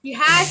 He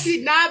has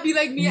to not be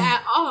like me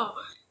at all.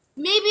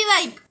 Maybe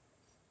like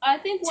I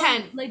think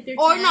 10. like they're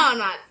or 10. no,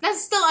 not.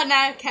 That's still a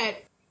pad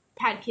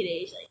kid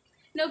age. Like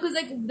No, because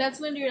like that's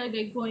when you're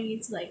like going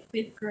into like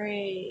 5th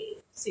grade,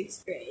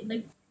 6th grade.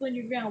 Like when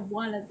you're gonna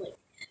want to like.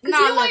 Because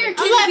you don't want your kid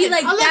to be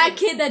like 11. that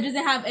kid that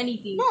doesn't have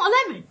anything. no,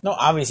 11. No,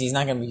 obviously he's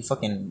not gonna be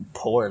fucking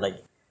poor. Like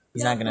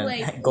he's not gonna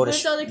like, go to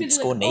most other kids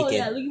are school like, oh naked.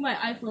 yeah, look at my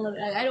iPhone 11.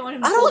 I don't want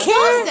him. To I don't feel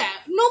care. Does that?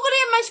 Nobody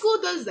at my school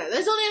does that.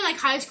 That's only in like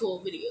high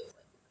school videos.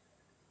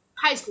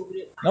 High school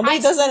videos. Nobody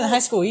does that in high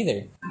school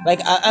either. Like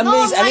at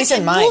least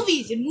in mine.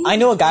 movies. I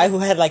know a guy who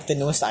had like the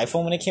newest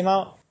iPhone when it came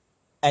out,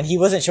 and he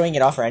wasn't showing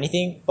it off or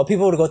anything. But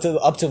people would go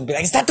up to him and be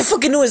like, "Is that the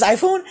fucking newest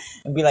iPhone?"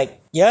 And be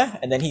like, "Yeah."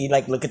 And then he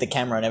like look at the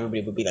camera, and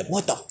everybody would be like,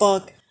 "What the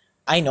fuck?"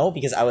 I know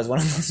because I was one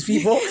of those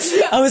people.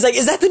 I was like,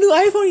 "Is that the new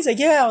iPhone?" He's like,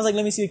 "Yeah." I was like,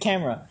 "Let me see the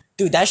camera."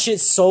 Dude, that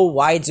shit's so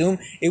wide zoom.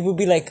 It would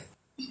be like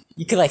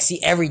you could like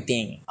see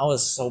everything.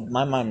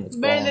 My mind was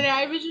better blown. than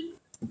iVision.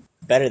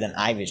 Better than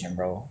iVision,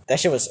 bro. That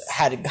shit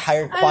had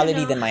higher don't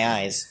quality know. than my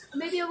eyes.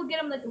 Maybe I will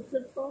get him like a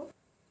flip phone.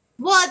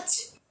 What?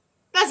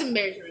 That's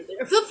embarrassing right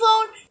there. A flip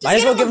phone. Just Might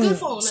as well get give him a him. good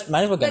phone. Like,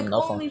 Might as well give him like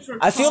no only phone.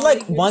 for I feel like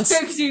college. once.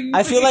 Texting.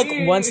 I feel like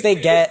once they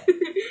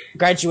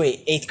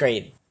graduate 8th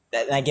grade,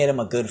 then I get him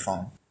a good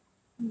phone.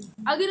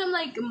 I'll get him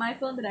like my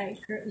phone that I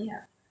currently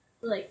have.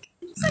 Like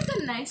it's like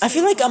a nice. I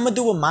feel like phone. I'm gonna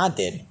do what Ma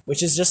did,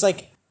 which is just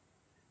like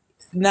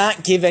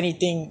not give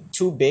anything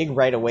too big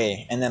right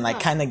away, and then like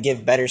kind of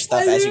give better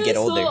stuff as you get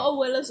older.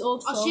 Abuela's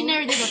old phone. Oh, she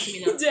never did that to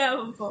me though.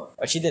 Damn phone.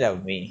 Oh, she did that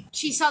with me.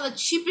 She saw the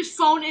cheapest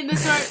phone in the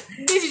store.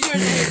 This is yours,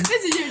 dude.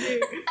 This is yours,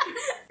 dude.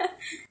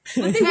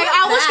 Like,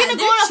 I was gonna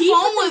go on a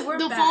phone with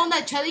the phone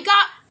that Chelly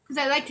got because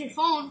I liked her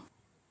phone,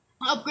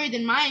 upgrade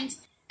than mine.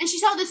 And she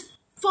saw this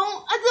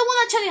phone, the one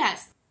that Chelly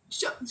has.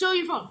 Show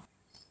your phone.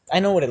 I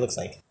know what it looks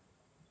like.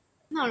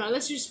 No,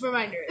 let's just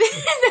remind her.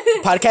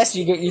 Podcast,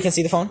 you can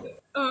see the phone?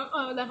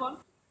 That phone.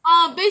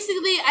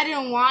 Basically, I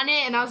didn't want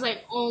it, and I was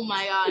like, oh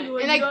my god. And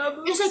like,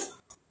 it's like,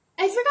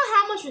 I forgot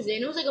how much was it,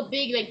 and it was like a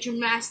big, like,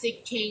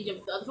 dramatic change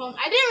of the other phone.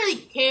 I didn't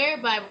really care,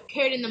 but I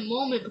cared in the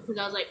moment because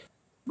I was like,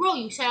 bro,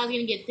 you said I was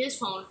gonna get this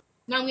phone.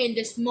 Now I'm getting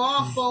this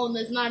small phone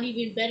that's not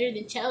even better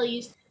than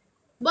Chelly's.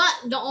 But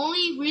the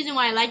only reason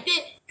why I liked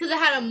it, because it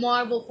had a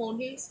marble phone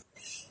case.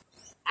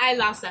 I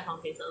lost that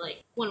phone case,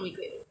 like, 1 week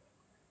later.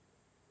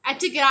 I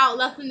took it out,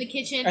 left it in the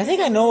kitchen. I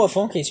think I know what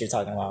phone case you're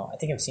talking about. I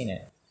think I've seen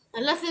it. I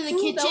left it in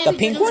the kitchen. The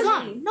pink it was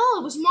one? gone. No,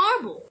 it was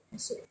marble.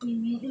 It's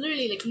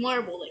literally like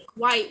marble, like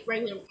white,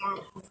 regular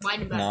marble. White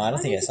and black. No, I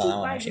don't think I saw that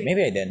one actually.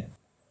 Maybe I did.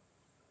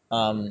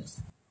 But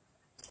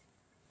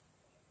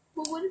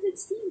what if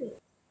it's stealing?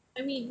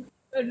 I mean,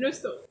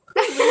 Ernesto.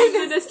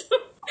 Ernesto.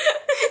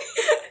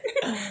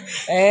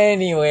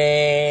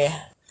 Anyway,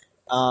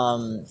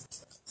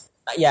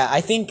 yeah,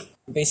 I think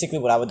basically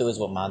what I would do is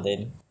what Mom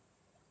did.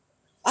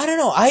 I don't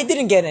know. I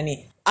didn't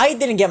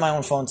get my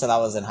own phone till I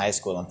was in high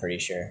school. I'm pretty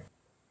sure.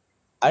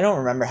 I don't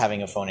remember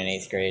having a phone in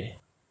 8th grade.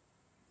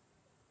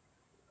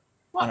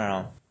 What? I don't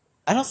know.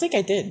 I don't think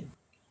I did.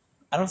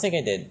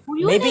 Were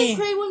you in 8th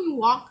grade when you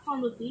walked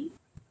on the thing?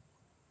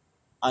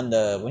 On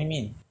the, what do you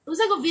mean? It was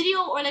like a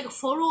video or like a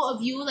photo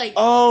of you, like.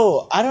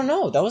 Oh, I don't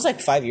know. That was like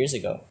 5 years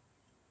ago.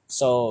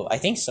 So, I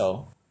think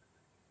so.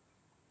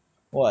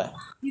 What?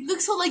 You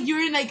look so like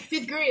you're in like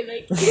 5th grade,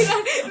 like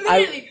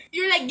literally,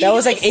 you're like. That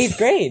was like 8th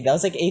grade. That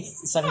was like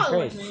 8th, 7th No, it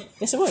grade. wasn't.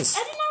 Yes, it was. I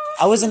didn't know.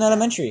 I was in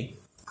elementary.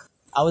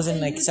 I was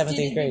in like You 7th, 8th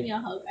didn't give grade. me a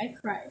hug. I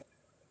cried.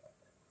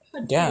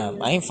 Yeah,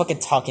 I ain't fucking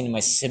talking to my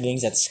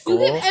siblings at You school.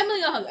 gave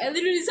Emily a hug. I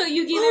literally saw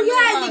you give Oh Emily a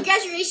yeah, hug. the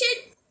graduation.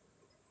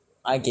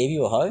 I gave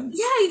you a hug?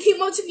 Yeah, you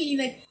came up to me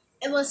like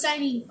it was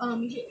signing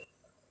shit.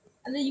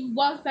 And then you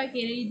walked back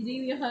in and you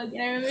gave me a hug.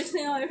 And I remember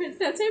telling all my friends,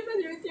 that's my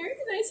brother right there. And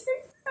I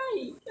started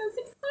crying. I was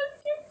like,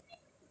 okay.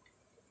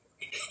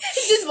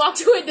 He just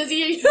walked away. Does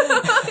he?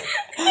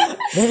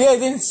 Maybe I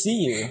didn't see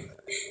you.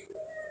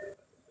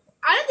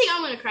 I don't think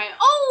I'm gonna cry.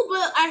 Oh,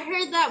 but I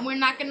heard that we're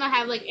not gonna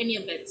have like any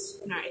events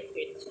in our 8th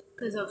grade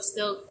because of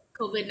still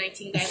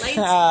COVID-19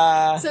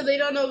 guidelines. So they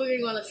don't know we're gonna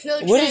go on a field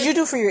trip. What did you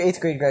do for your 8th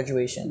grade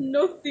graduation?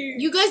 Nothing.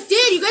 You guys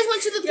did. You guys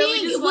went to the Yeah, we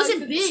thing. just It wasn't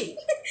walked- big.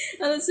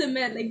 Unless it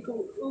meant like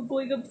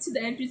going up to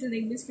the entrance and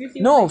like Miss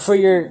Griffin. No, was, for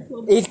your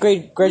 8th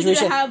grade We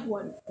graduation. didn't have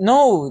one.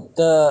 No,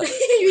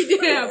 You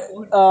didn't have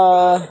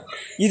one.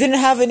 you didn't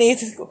have an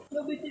 8th,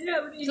 No, we didn't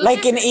have any.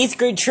 like an 8th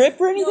grade trip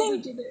or No, we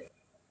anything? didn't.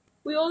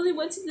 We only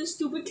went to the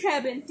stupid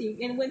cabin thing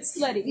and went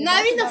sledding. and Not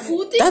that's even the about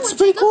food it. thing. That's was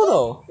pretty just the cool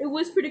food? though. It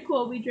was pretty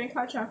cool. We drank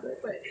hot chocolate,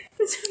 but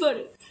that's about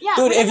it. Yeah,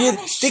 Dude, we if didn't you have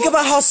that think shit.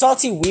 about how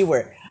salty we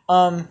were,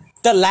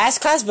 the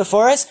last class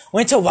before us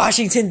went to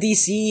Washington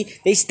D.C.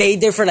 They stayed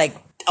there for like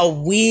a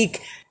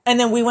week, and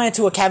then we went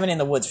to a cabin in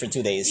the woods for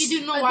 2 days. You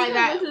do know I why think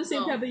I that? went to the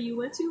same no. cabin you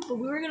went to, but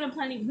we were gonna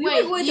planning. We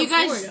Wait, were going you to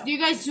guys, Florida. do you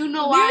guys do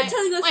know They why? were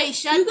telling us, Wait,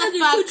 shut you the guys are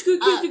fuck such good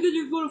kids up. because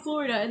you're going to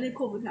Florida, and then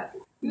COVID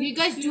happened. You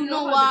guys do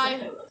know how why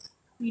different that was.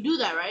 you do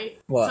that, right?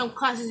 What? Some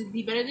classes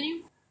be better than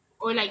you,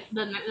 or like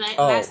the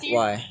Oh, last year.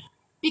 why?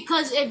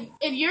 Because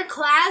if your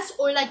class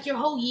or like your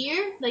whole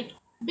year, like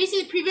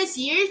basically previous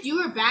years, you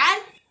were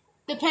bad.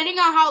 Depending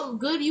on how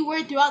good you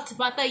were throughout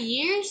the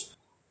years,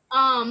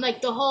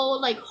 like the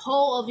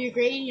whole of your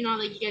grade, you know,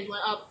 like you guys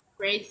went up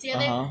grades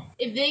together. Uh-huh.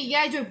 If you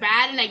guys were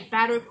bad and like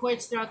bad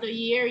reports throughout the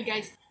year, you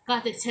guys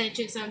got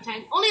detention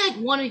sometimes. Only like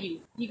one of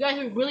you guys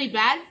were really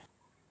bad.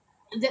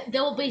 They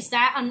will base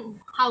that on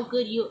how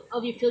good your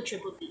field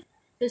trip would be.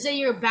 So say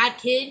you're a bad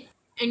kid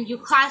and your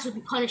class would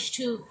be punished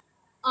too.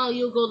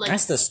 You'll go like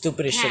That's the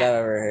stupidest shit I've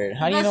ever heard.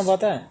 How do you know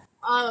about that?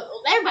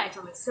 everybody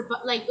told me. So,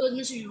 but, like it was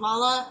Mr.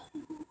 Javala,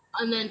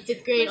 and then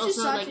 5th grade Mr.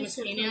 also like Sachi Miss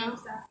said Pena. something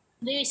like that.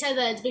 They said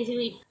that it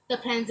basically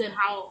depends on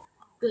how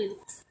good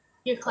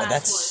your Oh, class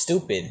that's was.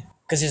 stupid.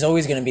 Because there's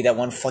always gonna be that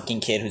one fucking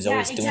kid who's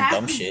always doing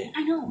dumb shit.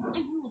 I know.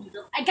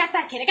 I got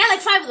that kid. I got like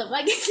 5 of them.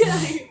 Like get out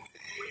of here.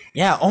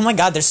 Yeah, oh my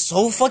god, they're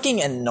so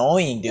fucking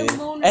annoying, dude.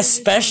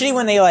 Especially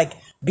when they like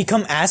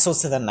become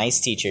assholes to the nice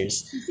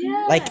teachers.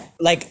 Yeah.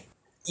 Like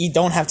you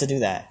don't have to do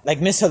that.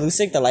 Like Miss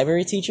Halusik, the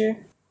library teacher,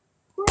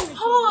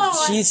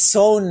 Oh, she's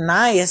so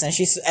nice and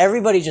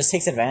everybody just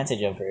takes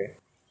advantage of her.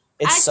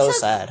 It's I so took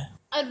sad.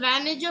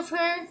 advantage of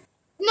her.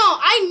 No,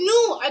 I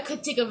knew I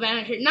could take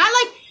advantage of her. Not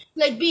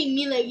like being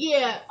me,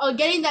 like or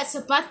getting that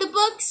Zapata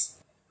books.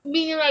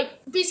 Meaning like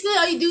basically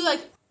all you do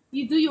like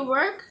you do your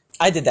work.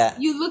 I did that.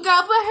 You look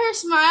up at her,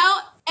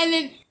 smile, and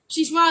then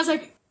she smiles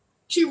like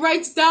she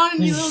writes down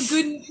in your little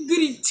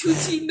goody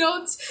two-tea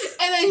notes,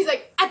 and then he's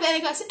like at the end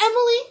of class,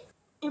 Emily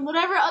and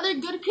whatever other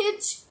good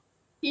kids.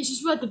 Yeah, she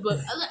spelled the book.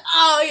 I was like,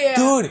 oh yeah,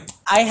 Dude,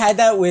 I had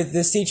that with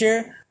this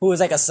teacher who was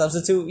like a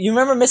substitute. You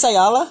remember Miss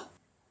Ayala?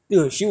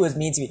 Dude, she was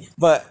mean to me.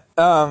 But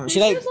she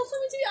like was also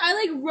mean to me. I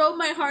like wrote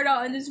my heart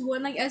out in this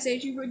one like essay.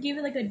 She gave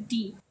it like a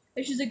D.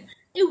 And she's like,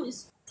 it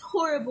was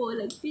horrible,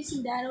 like this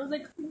and that. I was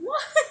like,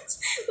 what?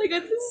 Like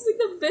this is like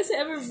the best I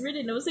ever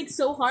written. It was like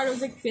so hard. I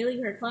was like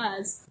failing her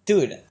class.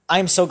 Dude,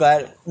 I'm so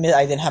glad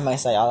I didn't have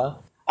Miss Ayala.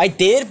 I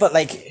did, but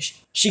like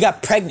she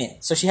got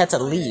pregnant, so she had to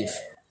leave.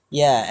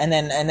 Yeah, and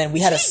then we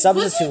had a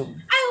substitute.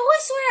 I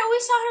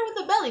always saw her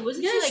with a belly.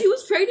 Wasn't Yeah, she? Like, she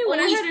was pregnant when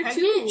I always had her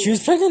pregnant? too. She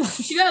was pregnant.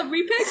 She got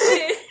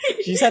repregnant.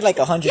 She's had like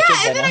 100 Yeah, kids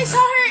by and then now. I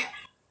saw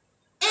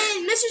her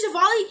in Mr.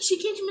 Zavali. She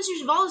came to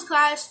Mr. Zavali's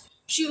class.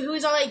 Who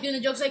was all like doing the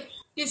jokes like,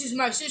 "This is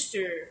my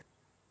sister."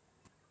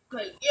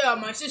 Like, yeah,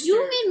 my sister.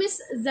 You mean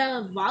Miss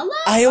Zavala?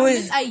 I Or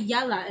always- Miss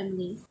Ayala,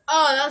 Emily.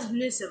 Oh, that was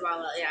Miss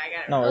Zavala. Yeah, I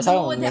got it. No, The it's one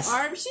talking with about the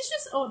arm. She's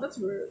just. Oh, that's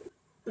rude.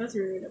 That's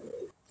rude.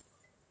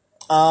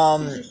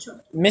 She's just chubby.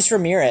 Miss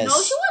Ramirez. No,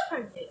 she was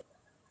pregnant.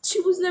 She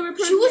was never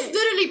pregnant. She was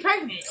literally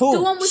pregnant. Who?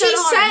 the one without She an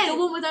arm. said- The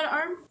one without an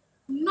arm.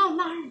 No,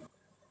 not her.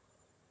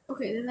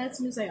 Okay, then that's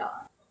Miss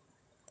Ayala.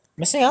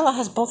 Miss Ayala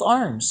has both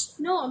arms.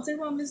 No, I'm talking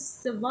about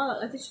Miss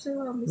Zavala. I think she's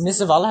talking about Miss.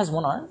 Miss Zavala has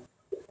one arm?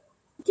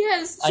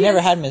 Yes. I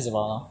never had Miss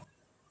Zavala.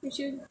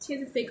 She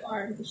has a fake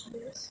arm that she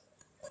wears.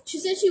 She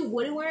said she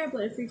wouldn't wear it,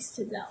 but it freaks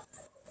kids out.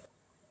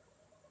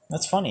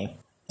 That's funny.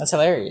 That's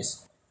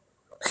hilarious.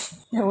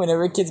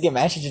 Whenever kids get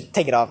mad, she just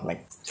take it off and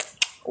like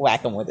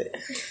whack them with it.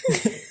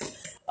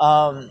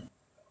 What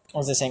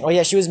was I saying? Oh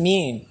yeah, she was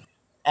mean,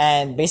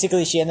 and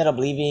basically she ended up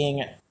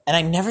leaving. And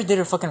I never did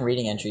her fucking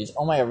reading entries.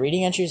 Oh my god,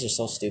 reading entries are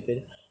so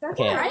stupid.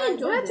 Okay, I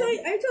enjoyed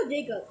it. I told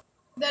Jacob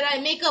that I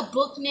make up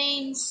book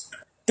names.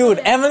 dude,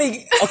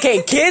 Emily.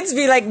 Okay, kids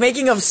be like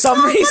making up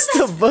summaries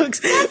to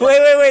books.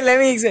 Wait. Let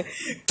me explain.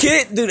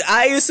 Dude,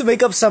 I used to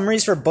make up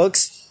summaries for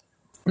books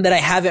that I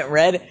haven't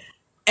read.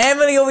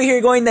 Emily over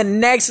here going the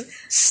next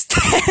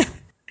step.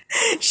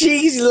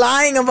 She's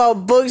lying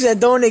about books that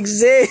don't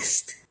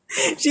exist.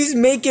 She's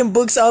making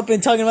books up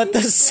and talking about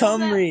the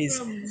summaries.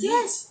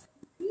 Yes.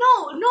 No,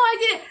 I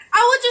didn't.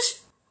 I would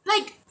just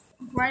like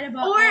Write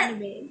about Or-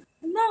 anime.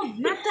 no,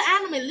 not the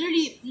anime.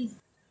 Literally,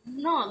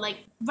 no, like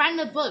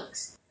random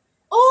books.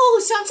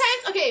 Oh,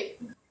 sometimes okay.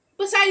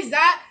 Besides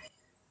that,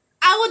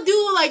 I would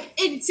do like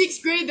in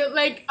 6th grade,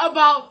 like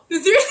about the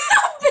 3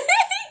 little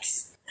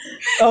pigs.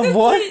 Of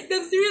what?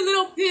 The 3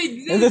 little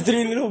pigs. And the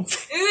 3 little. In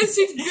the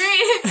 6th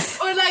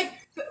grade, or like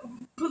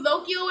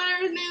Pinocchio,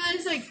 whatever his name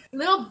is, like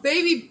little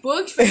baby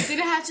books, but you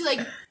didn't have to like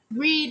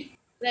read.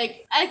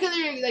 Like I could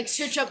literally like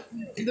search up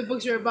the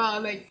books were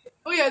about. Like,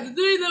 oh yeah, the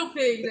 3 little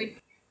pigs.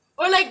 Like,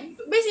 or like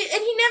basically,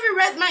 and he never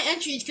read my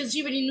entries because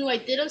he already knew I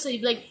did them. So he'd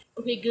be like,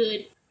 okay,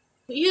 good.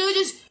 But he would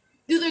just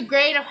do the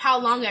grade of how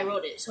long I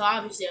wrote it. So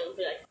obviously, it would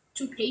be like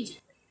 2 pages,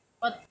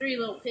 about 3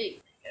 little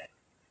pigs.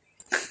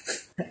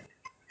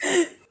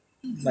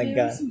 My Very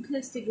god.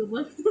 simplistic of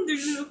what they're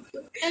little.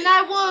 And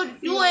I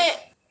would do it.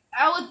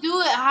 I would do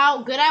it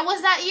how good I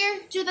was that year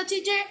to the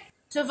teacher.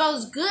 So if I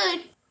was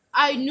good,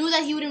 I knew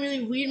that he wouldn't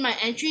really read my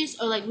entries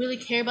or like really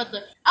care about the.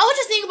 I would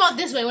just think about it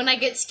this way when I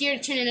get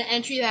scared to turn in an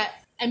entry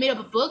that I made up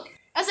a book.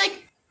 I was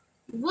like,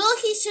 will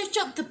he search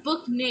up the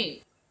book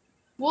name?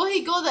 Will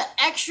he go the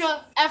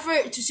extra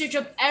effort to search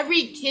up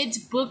every kid's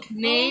book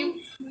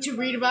name to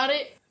read about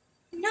it?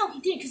 No, he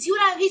didn't, because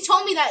he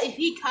told me that if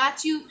he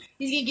caught you,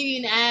 he's gonna give you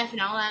an F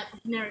and all that.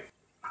 He never.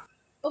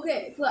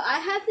 Okay, but I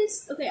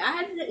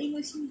had an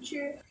English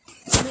teacher,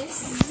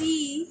 Miss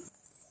Z.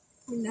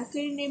 I'm not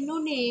gonna name no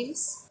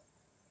names.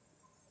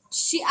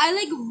 I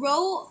like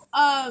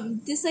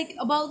wrote this like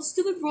about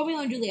stupid Romeo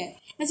and Juliet,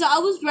 and so I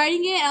was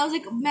writing it, and I was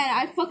like, man,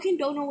 I fucking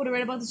don't know what to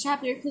write about this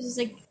chapter because it's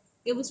like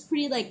it was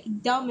pretty like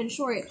dumb and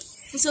short.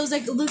 And so I was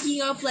like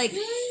looking up like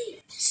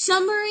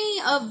summary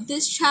of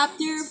this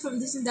chapter from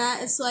this and that,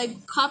 and so I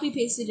copy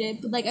pasted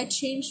it, but like I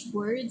changed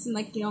words and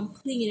like I'm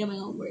putting it in my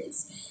own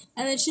words.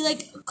 And then she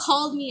like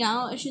called me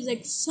out, and she's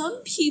like,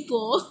 some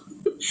people,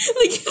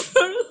 like in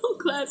front of the whole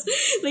class,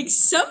 like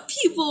some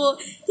people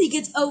think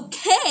it's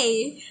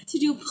okay to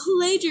do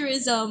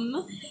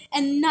plagiarism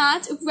and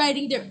not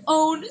writing their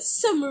own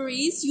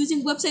summaries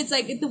using websites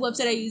like the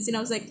website I used. And I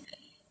was like,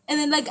 and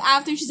then like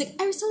after she's like,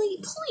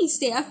 Araceli, please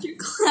stay after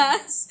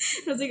class.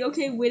 And I was like,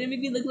 okay, way to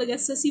make me look like a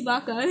sussy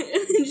baka. And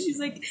then she's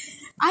like,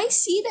 I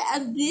see that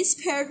on this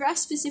paragraph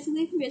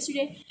specifically from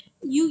yesterday,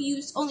 you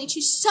used only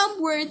just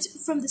some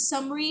words from the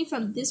summary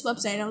from this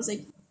website. And I was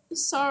like,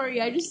 sorry,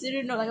 I just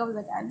didn't know. Like, I was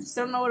like, I just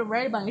don't know what to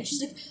write about. And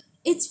she's like,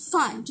 it's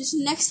fine. Just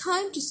next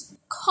time, just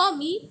call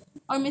me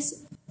or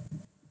Miss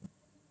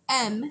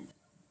M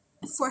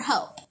for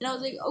help. And I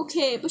was like,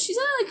 okay. But she's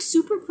not like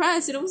super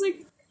pressed. And I was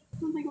like,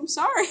 I'm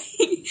sorry.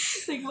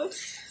 Like, what?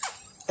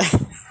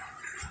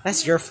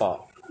 That's your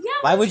fault. Yeah,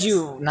 Why would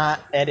you not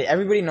edit?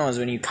 Everybody knows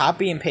when you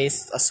copy and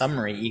paste a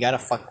summary, you gotta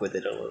fuck with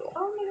it a little.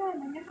 Oh my god,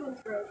 my neck was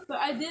broke. But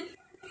I literally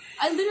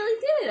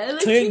did it. I,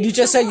 like, Clearly, you changed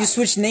just some said you words.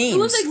 switched names. It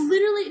was like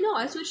literally no.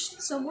 I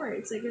switched some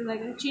words. Like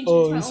I changed it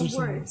Oh, to you my own switched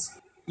some words.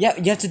 Yeah,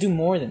 you have to do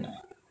more than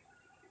that.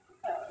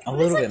 A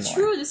little bit It's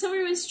more. like true. The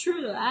summary was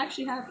true though. I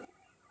actually happened.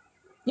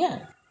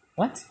 Yeah.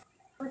 What?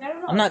 Like I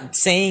don't know. I'm not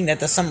saying that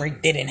the summary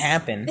didn't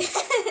happen.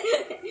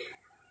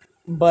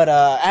 But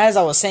as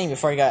I was saying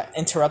before I got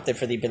interrupted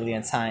for the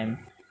billionth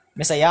time,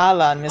 Miss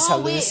Ayala and Miss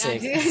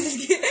Halusik.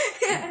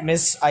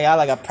 Miss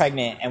Ayala got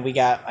pregnant, and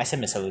I said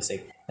Miss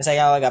Holistic. Miss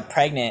Ayala got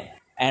pregnant,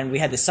 and we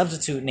had this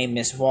substitute named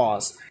Miss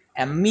Walls.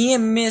 And me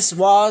and Miss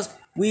Walls,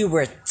 we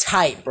were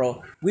tight,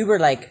 bro. We were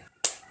like,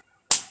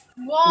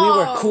 Whoa, we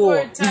were cool.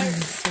 we're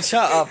tight.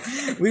 Shut up.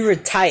 We were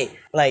tight.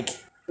 Like,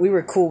 we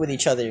were cool with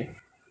each other.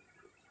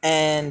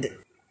 And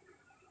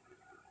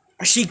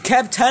she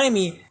kept telling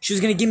me she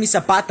was gonna give me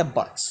Zapata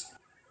bucks.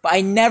 But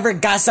I never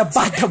got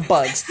Zapata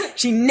bugs.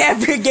 She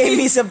never gave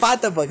me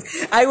Zapata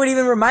bugs. I would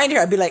even remind her.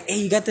 I'd be like, hey,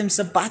 you got them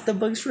Zapata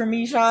bugs for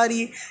me,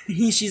 shawty?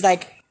 And she's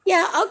like,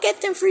 yeah, I'll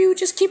get them for you.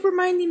 Just keep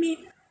reminding me.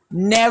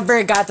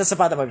 Never got the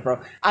Zapata bugs, bro.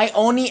 I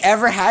only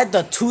ever had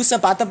the 2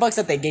 Zapata bugs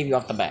that they gave you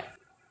off the bat.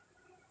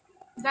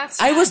 That's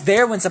I sad. was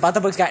there when Zapata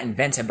bugs got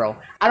invented, bro.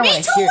 I don't Me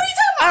want to too, hear. what are you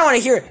talking I don't want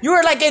to hear it. You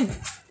were like in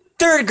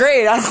 3rd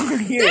grade. I don't want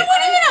to hear They it.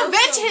 weren't even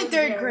invented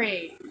in 3rd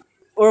grade.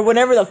 Or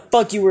whenever the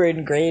fuck you were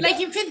in grade. Like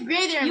in 5th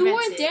grade, they're You invented.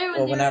 weren't there Or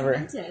when they whenever. were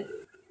invented.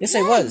 Yes,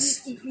 I was.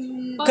 Fuck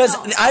Because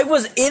off. I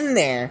was in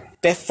there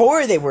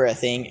before they were a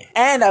thing,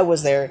 and I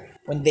was there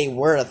when they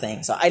were a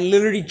thing. So I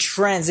literally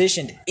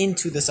transitioned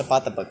into the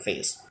Zapata bug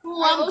phase.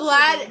 Well, I'm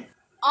glad.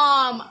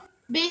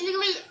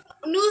 Basically,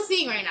 new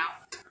thing right now.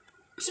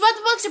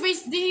 Zapata bucks are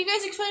basically. Did you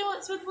guys explain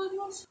what Zapata bucks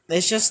was?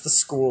 It's just the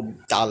school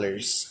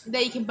dollars.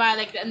 That you can buy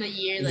like at the end of the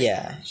year. Like,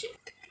 Yeah. Shit.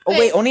 Oh,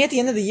 wait, only at the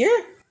end of the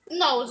year?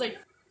 No, it was like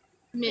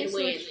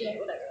midway. in the year,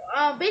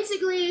 whatever.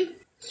 Basically,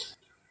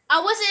 I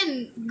was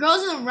in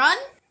Girls in the Run,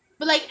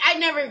 but like I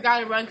never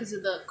got a run because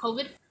of the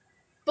COVID.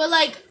 But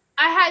like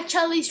I had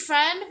Charlie's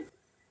friend.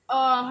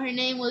 Her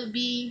name would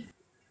be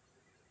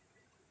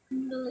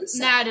Melissa.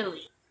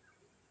 Natalie.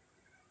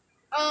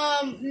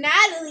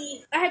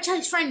 Natalie. I had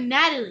Charlie's friend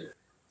Natalie.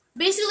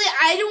 Basically,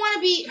 I didn't want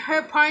to be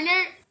her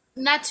partner.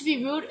 Not to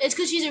be rude, it's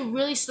because she's a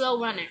really slow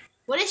runner.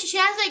 What is she? She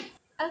has like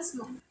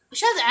Asthma.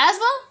 she has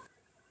asthma.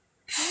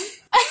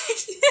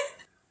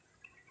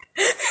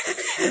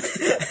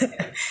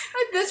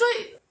 That's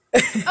why.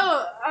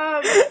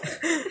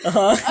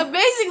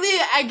 Basically,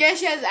 I guess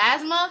she has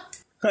asthma.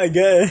 I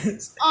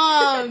guess.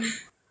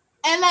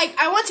 And like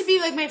I want to be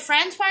like my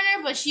friend's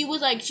partner, but she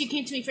was like she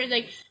came to me first.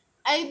 Like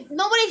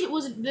nobody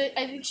was.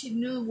 I think she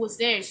knew was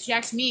there. So she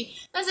asked me.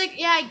 I was like,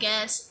 yeah, I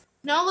guess.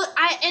 No,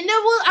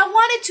 I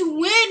wanted to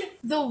win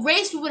the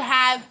race we would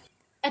have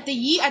at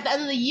the end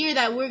of the year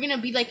that we're gonna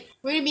be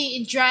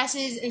in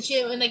dresses and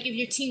shit. And like if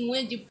your team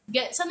wins, you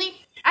get something.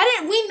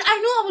 I knew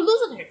I would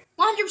lose with her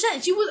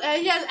 100%.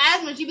 She has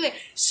asthma. She'd be like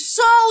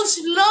so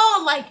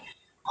slow. Like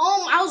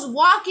I was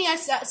walking at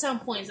some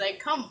points. Like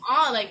come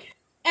on, like.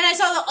 And I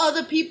saw the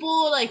other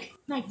people like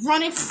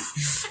running.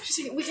 She's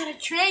like, we gotta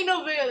train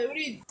over here. Like, what are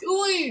you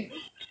doing?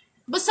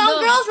 But some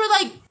girls were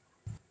like,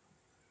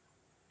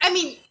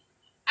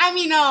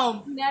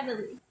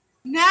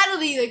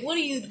 Natalie, like, what are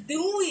you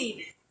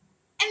doing?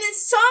 And then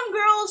some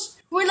girls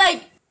were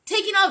like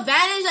taking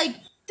advantage, like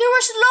they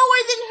were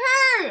slower than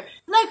her.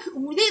 Like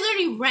they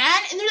literally ran,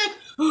 and they're like,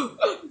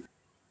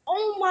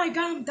 oh my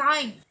god, I'm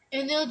dying.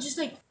 And they'll just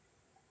like,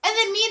 and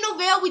then me and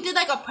Novell, we did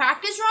like a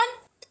practice run,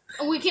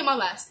 and we came out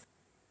last.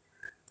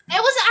 I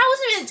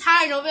wasn't even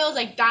tired. Novell was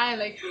like dying,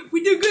 like,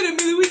 we did good,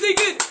 Amelia, we did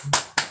good.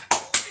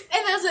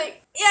 And I was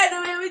like, yeah,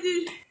 Novell, we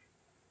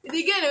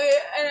did good.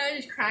 And I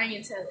was just crying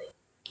inside,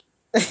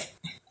 like.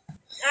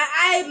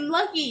 I'm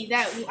lucky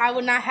that I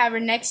would not have her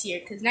next year,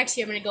 because next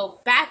year I'm going to go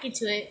back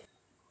into it.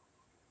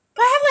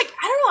 But I have, like,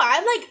 I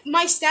don't know,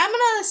 my stamina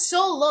is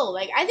so low.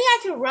 Like, I think I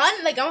can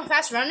run, like, I'm a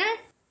fast runner.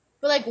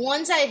 But, like,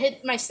 once I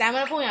hit my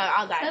stamina point,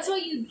 I'll die. That's why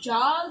you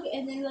jog,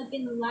 and then, like,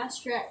 in the last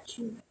stretch,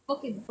 you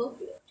fucking book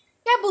it.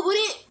 Yeah, but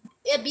wouldn't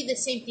it be the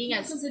same thing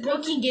as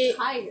booking it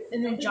tired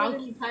and then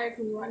jogging? You're tired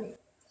from running.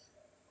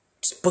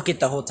 Just book it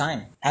the whole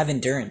time. Have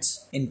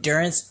endurance.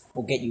 Endurance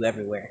will get you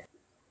everywhere.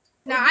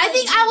 Now, I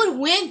think I would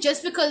win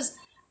just because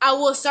I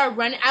will start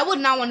running. I would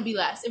not want to be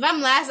last. If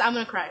I'm last, I'm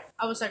going to cry.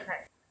 I will start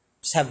crying.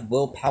 Just have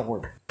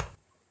willpower. If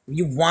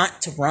you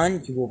want to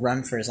run, you will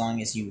run for as long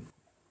as you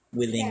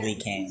willingly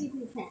can.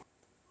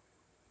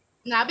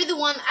 No, I'll be the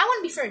one. I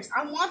want to be first.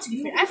 I want to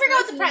be first. I forgot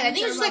what the prize. I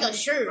think it's just like a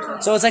shirt or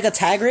something. So it's like a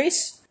tag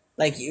race?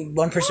 Like,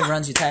 one person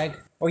runs, you tag?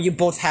 Or you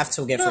both have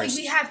to get No, first?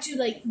 we have to,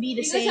 like, be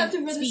the You same guys have to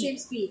run the speed. same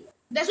speed.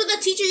 That's what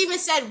the teacher even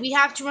said. We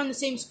have to run the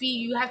same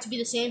speed. You have to be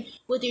the same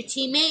with your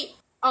teammate.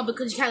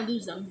 Because you can't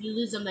lose them. If you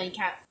lose them, then you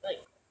can't,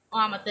 like,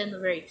 I'm at the end of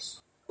the race.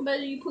 But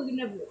are you putting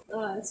up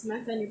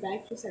smack on your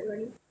back to start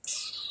running?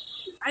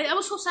 I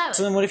was so sad.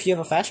 So then what if you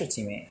have a faster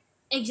teammate?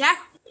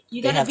 Exactly.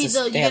 You They gotta have be to-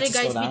 the. they You have gotta to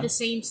slow guys be down? the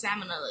same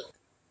stamina, like,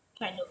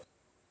 kind of.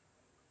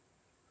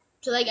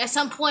 So like at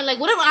some point, like,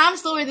 what if I'm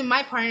slower than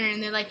my partner,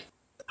 and they're like,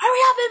 "Hurry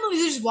up, Emily!"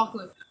 They're just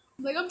walking.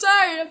 I'm like, I'm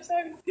tired. So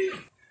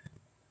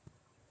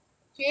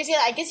you guys,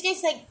 I guess you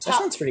guys like That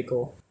sounds pretty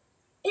cool.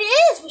 It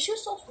is, but she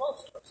was so slow.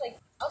 So it's like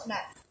I was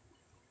mad.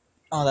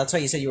 Oh, that's why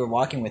you said you were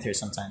walking with her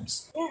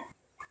sometimes. Yeah.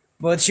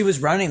 Well, she was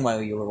running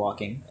while you were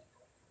walking.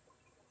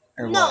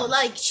 Or No, what?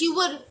 like she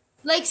would,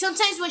 like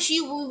sometimes when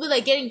she would be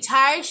like getting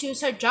tired, she would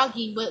start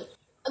jogging. But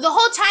the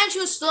whole time she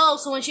was slow,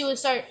 so when she would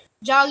start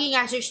jogging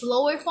at her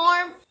slower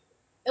form,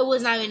 it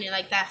was not even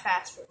like that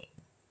fast for me.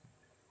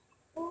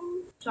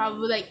 So I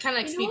would like kind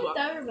of like You speed know what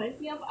walk. that reminds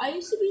me of? I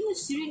used to be in the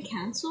student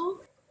council.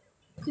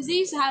 Because they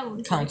used to have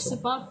one. Council.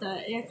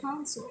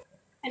 Council.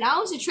 And I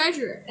was a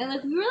treasurer. And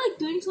like we were like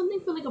doing something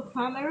for like a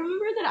prom. I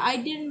remember that I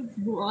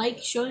didn't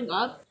like showing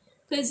up.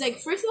 Because like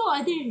first of all,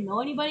 I didn't know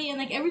anybody. And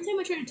like every time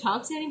I tried to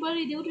talk to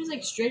anybody, they would just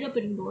like straight up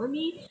ignore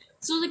me.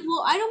 So like,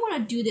 well, I don't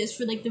want to do this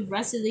for like the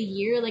rest of the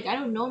year. Like I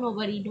don't know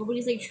nobody.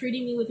 Nobody's like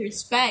treating me with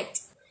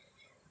respect.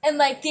 And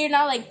like they're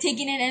not like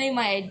taking in any of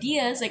my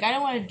ideas. Like I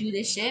don't want to do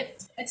this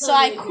shit. So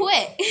I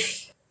quit.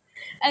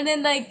 And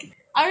then like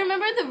I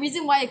remember the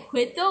reason why I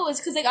quit though was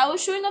because like I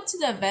was showing up to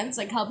the events,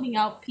 like helping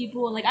out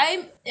people. Like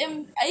I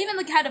even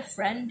like had a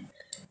friend,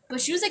 but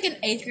she was like an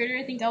 8th grader.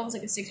 I think I was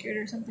like a 6th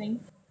grader or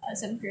something, a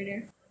 7th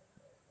grader.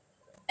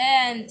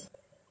 And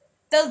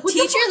the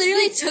teacher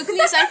literally took me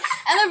aside.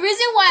 And the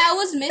reason why I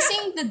was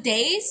missing the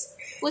days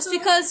was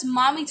because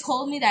mommy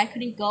told me that I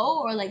couldn't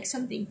go or like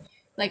something.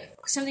 Like,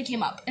 something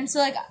came up. And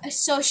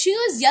so she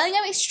was yelling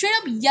at me, straight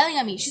up yelling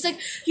at me. She's like,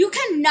 you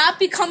cannot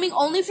be coming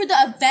only for the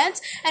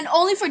events and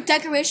only for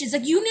decorations.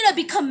 Like, you need to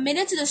be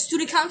committed to the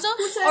student council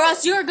or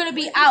else you're going to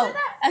be out.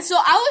 And so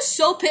I was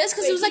so pissed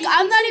because it was like,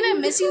 I'm not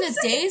even missing the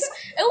days.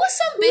 It was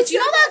some bitch. You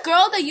know that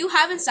girl that you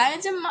have in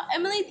science,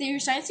 Emily, your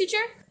science teacher?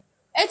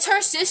 It's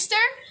her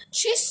sister.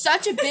 She's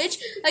such a bitch.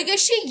 Like,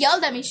 she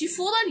yelled at me. She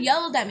full on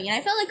yelled at me. And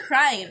I felt like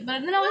crying.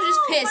 But then I was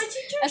just pissed.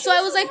 And so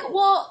I was like,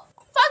 well,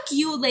 fuck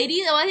you,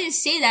 lady. No, I didn't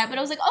say that, but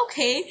I was like,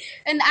 okay.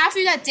 And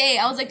after that day,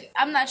 I was like,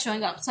 I'm not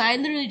showing up. So I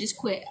literally just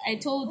quit. I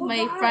told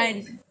my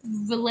friend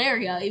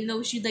Valeria, even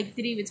though she like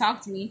didn't even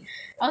talk to me,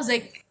 I was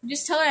like,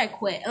 just tell her I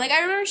quit. Like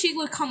I remember she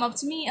would come up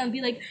to me and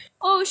be like,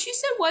 oh, she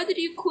said, why did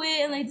you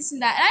quit? And like this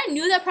and that. And I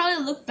knew that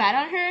probably looked bad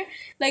on her,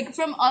 like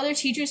from other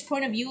teachers'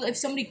 point of view, if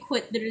somebody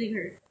quit literally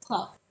her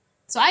club.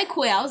 So I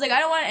quit. I was like, I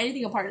don't want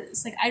anything a part of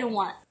this. Like I don't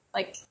want.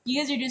 Like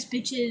you guys are just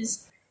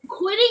bitches.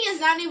 Quitting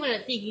is not even a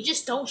thing. You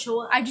just don't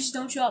show up. I just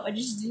don't show up. I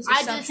just do.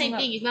 I did the same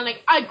thing. It's not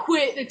like I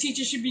quit. The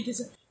teacher should be this.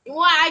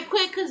 Why I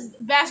quit? Because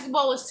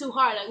basketball was too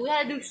hard. Like we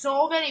had to do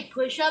so many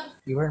push-ups.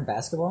 You were in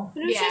basketball?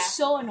 But it was Yeah. just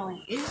so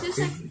annoying. It was just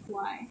like,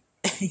 why?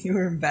 You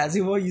were in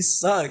basketball? You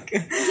suck.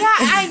 Yeah,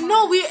 I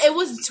know. It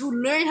was to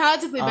learn how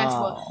to play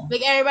basketball.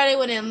 Like everybody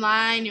went in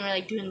line. You were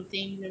like doing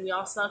things, and we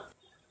all sucked.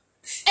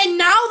 And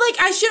now, like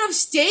I should have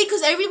stayed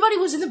because everybody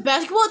was in the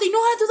basketball. They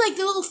know how to do like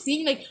the little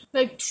thing,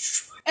 like.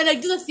 And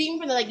like do the thing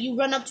where like you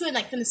run up to it and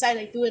like from the side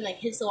like do it and like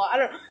hits the wall. I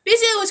don't know.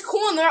 Basically it was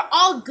cool and they're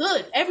all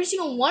good. Every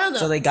single one of them.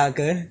 So they got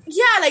good?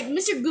 Yeah, like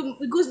Mr.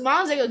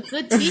 Guzman's like a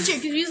good teacher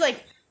because he was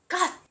like,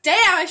 God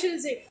damn, I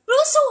shouldn't say. But it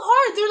was so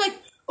hard. They're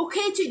like,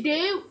 okay,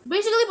 today,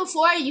 basically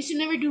before I used to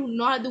never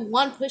know how to do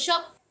one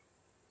push-up.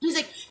 He's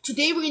like,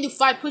 today we're going to do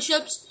 5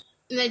 push-ups.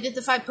 And I did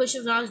the 5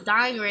 push-ups and I was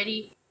dying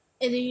already.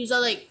 And then he was all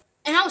like,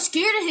 and I was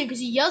scared of him because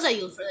he yells at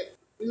you for like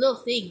little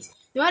things.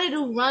 You had to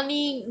do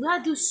running. You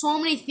had to do so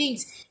many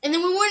things. And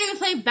then we weren't even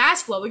playing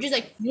basketball. We're just,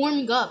 like,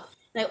 warming up.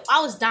 Like,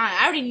 I was dying.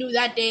 I already knew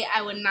that day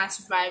I would not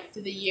survive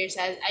through the years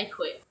as I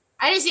quit.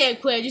 I didn't say I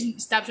quit. I just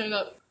stopped showing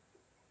up.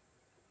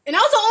 And I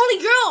was the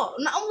only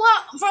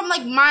girl from,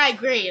 like, my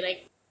grade.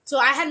 Like, so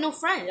I had no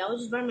friends. I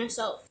was just by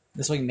myself.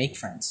 That's why you make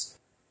friends.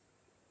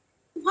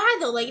 Why,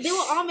 though? Like, they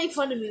would all make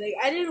fun of me.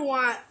 Like, I didn't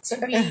want to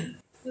be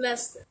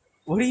less than.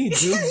 What do you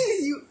do?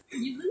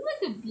 You look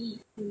like a bee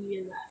when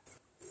you did that.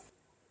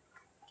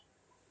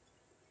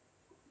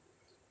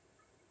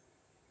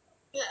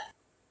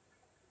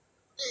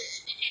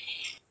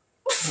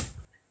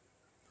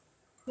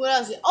 What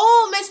else?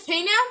 Oh, Miss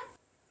Pena.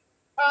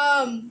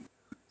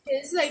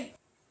 It's like,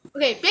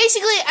 okay.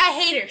 Basically, I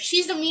hate her.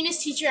 She's the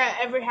meanest teacher I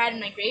ever had in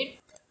my grade.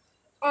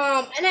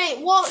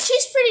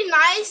 She's pretty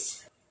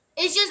nice.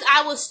 It's just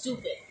I was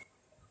stupid.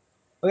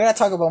 We gotta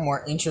talk about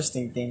more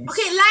interesting things.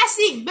 Okay, last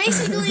thing.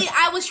 Basically,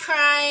 I was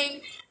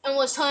crying and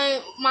was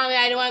telling mommy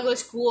I didn't want to go to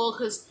school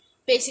because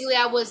basically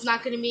I was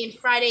not going to be in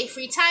Friday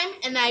free time,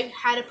 and I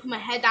had to put my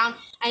head down.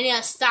 I need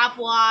a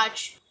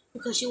stopwatch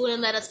because she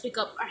wouldn't let us pick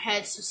up our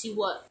heads to see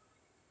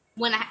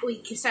we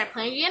can start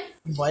playing again.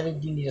 Why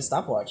did you need a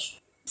stopwatch?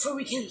 So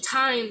we can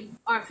time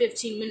our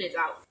 15 minutes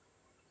out.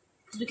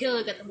 Because we can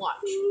look at the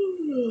watch.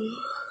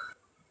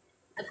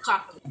 At the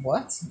clock.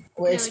 What?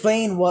 Well,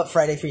 explain what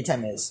Friday free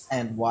time is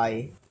and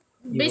why.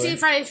 Basically,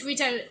 Friday free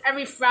time,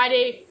 every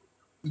Friday.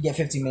 You get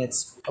 15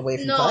 minutes away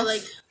from class? No,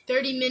 like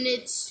 30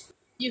 minutes.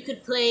 You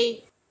could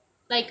play,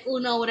 like,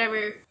 Uno,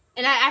 whatever.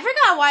 And I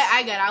forgot why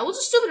I got out. It was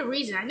a stupid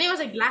reason. I think I was,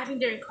 like, laughing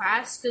during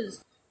class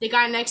because the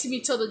guy next to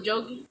me told a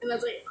joke. And I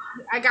was like,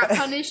 I got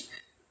punished.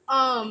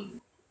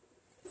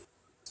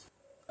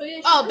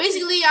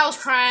 Basically, I was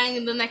crying,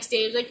 and the next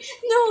day, I was like,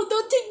 no,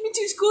 don't take me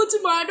to school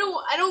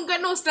tomorrow. I don't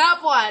got no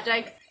stopwatch.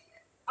 Like,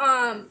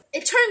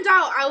 it turns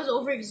out I was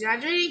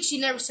over-exaggerating. She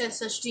never said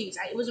such things.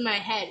 It was in my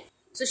head.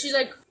 So she's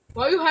like,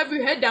 why you have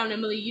your head down,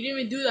 Emily? You didn't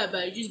even do that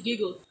bad. You just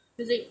giggled.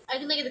 I was like, I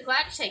can look at the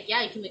clock? She's like,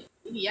 yeah, you can look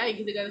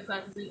at the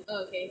clock. I was like,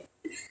 oh, okay.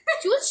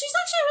 She's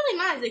actually really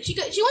nice. Like,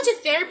 she went to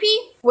therapy.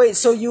 Wait,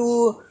 so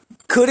you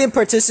couldn't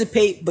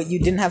participate, but you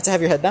didn't have to have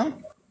your head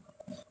down?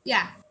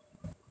 Yeah.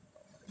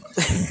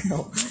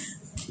 No.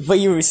 But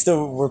you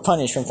still were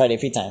punished from Friday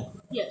free time.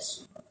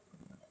 Yes.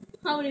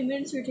 how many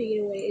minutes were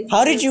taken away.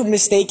 How did you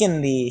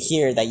mistakenly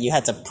hear that you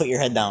had to put your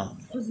head down?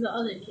 It was the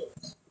other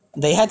kids.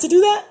 They had to do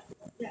that?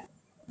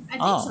 I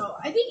think Oh. so.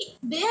 I think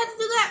they had to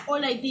do that, or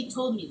like they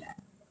told me that.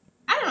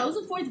 I don't know. It was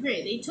in 4th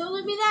grade. They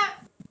told me that,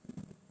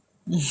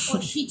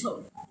 or she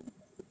told me that.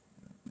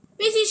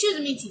 Basically, she was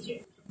a mean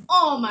teacher.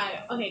 Oh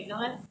my. Okay, go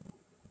ahead.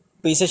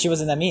 But you said she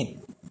wasn't that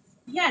mean.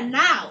 Yeah,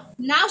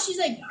 now she's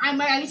like, I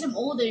guess I'm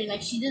older, and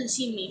like she doesn't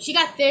see me. She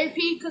got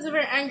therapy because of her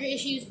anger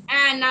issues,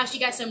 and now she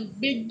got some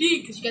big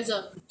D because she used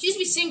to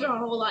be single her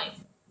whole life,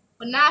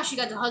 but now she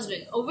got the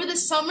husband. Over the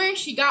summer,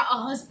 she got a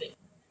husband.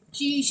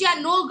 She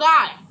had no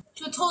guy.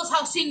 She would tell us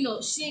how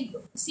single she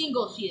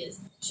is.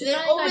 Then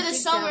over the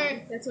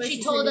summer, she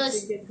told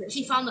us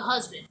she found the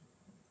husband,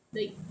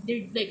 like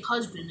their like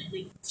husband,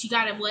 like she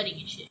got a wedding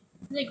and shit.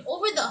 Like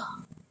over the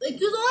isn't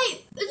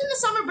the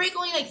summer break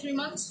only like 3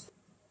 months?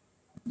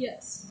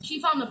 Yes. She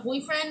found a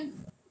boyfriend,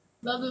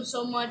 loved him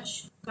so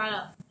much, got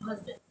a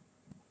husband.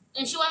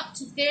 And she went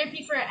to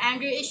therapy for her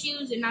anger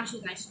issues, and now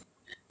she's nice.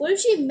 What if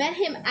she met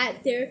him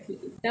at therapy?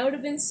 That would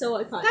have been so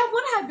iconic. That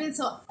would have been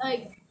so,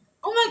 like,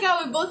 oh my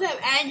god, we both have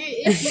anger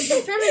issues.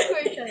 We're perfect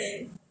for each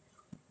other.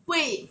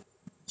 Wait,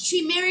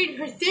 she married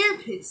her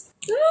therapist.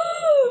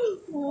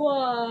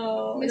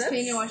 Whoa. Miss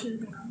Pena watching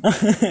this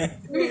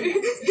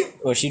now.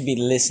 Well, she'd be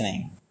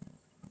listening.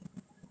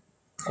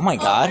 Oh my I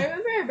god.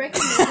 remember I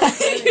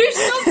recommended You're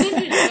so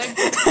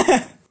disrespectful.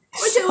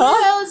 What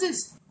the hell is this?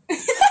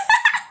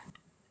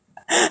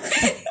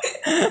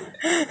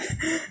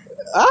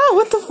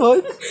 What the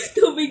fuck?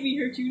 Don't make me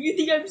hurt you. You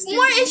think I'm stupid?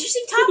 More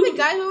interesting topic,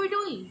 guys. What we're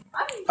doing?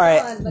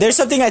 Alright, there's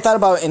something I thought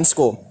about in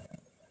school.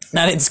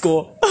 Not in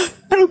school. I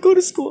don't go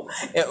to school.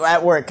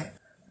 At work.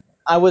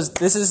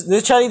 This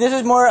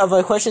is more of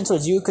a question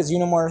towards you, because you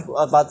know more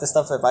about this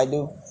stuff if I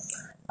do.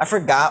 I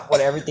forgot what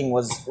everything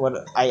was, what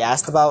I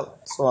asked about.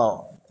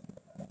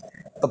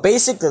 But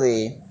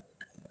basically,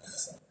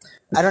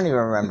 I don't even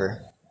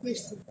remember. You're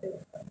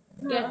stupid.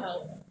 Get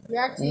help. You're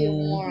actually a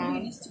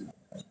moron.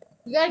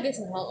 You gotta get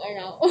some help right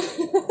now.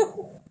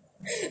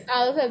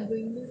 I was like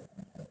doing this.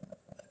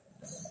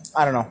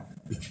 I don't know.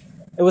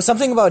 It was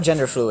something about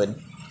gender fluid.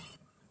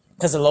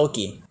 Because of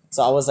Loki.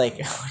 So I was like...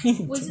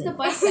 Was it the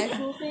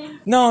bisexual thing?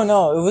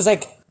 No. It was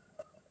like...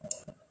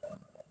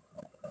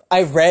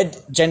 I read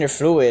gender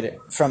fluid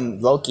from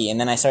Loki, and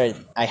then I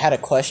had a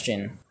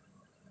question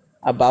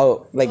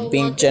about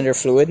being gender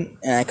fluid,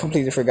 and I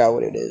completely forgot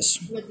what it is.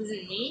 What does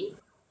it mean?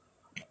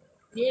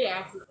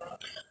 Yeah,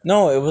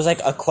 No, it was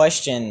like a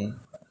question.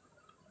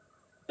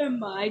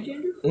 Am I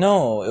gender?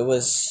 No, it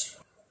was...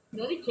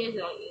 nobody cares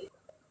about you.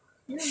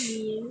 You're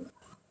mean.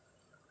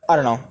 I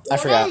don't know. I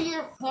forgot. What are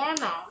your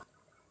pronouns?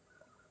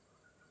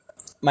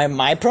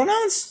 My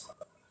pronouns?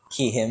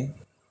 He, him.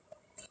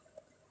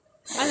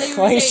 Why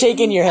Why are you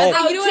shaking your head?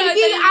 I'm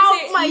taking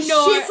out my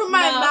shit from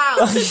my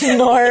mouth.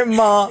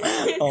 Normal.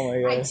 Oh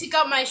my I god. took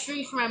out my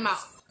strings from my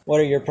mouth. What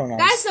are your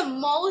pronouns? That's the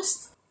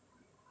most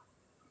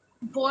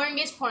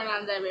boringest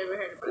pronouns I've ever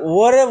heard about.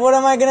 What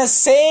am I gonna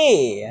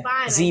say?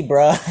 Fine.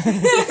 Zebra.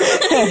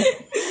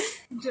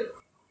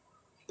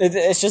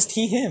 It's just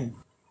he, him.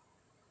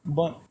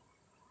 But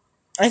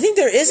I think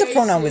there is a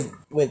pronoun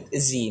with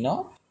Z,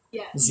 no?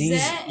 Yeah.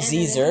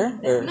 Zer?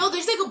 Or No,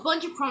 there's like a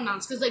bunch of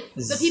pronouns because like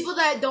the people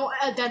that don't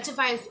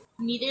identify as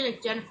neither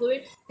like gender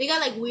fluid, they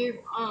got like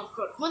weird pronouns.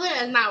 Well,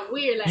 that's not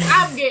weird. Like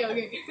I'm gay,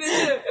 okay.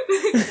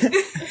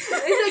 It's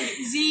like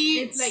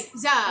Z, it's like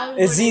za.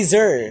 it's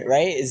Zer,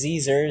 right?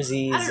 Zer,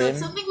 Z, I don't know. It's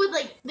Zim. something with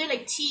like they're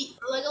like T,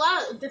 like a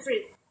lot of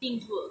different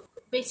things. Will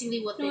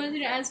basically what No one they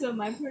did ask what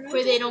my pronouns.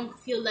 where they don't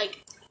feel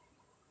like.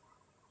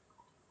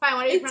 Fine,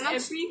 what are your It's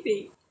pronouns?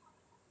 everything.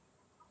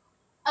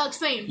 I'll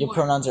explain. Your more.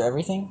 pronouns are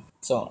everything?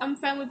 So, I'm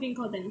fine with being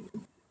called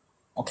anything.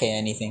 okay,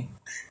 anything.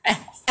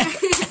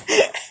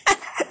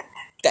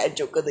 That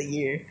joke of the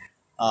year.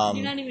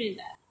 You're not even in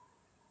that.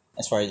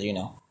 As far as you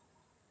know.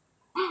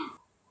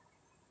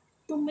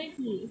 Don't make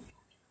me.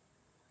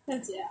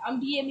 That's it.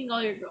 I'm DMing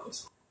all your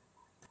girls.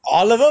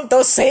 All of them?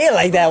 Don't say it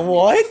like that.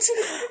 What?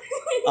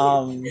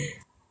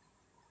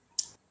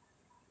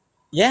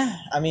 Yeah,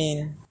 I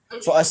mean,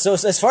 so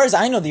as far as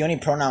I know, the only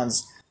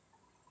pronouns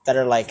that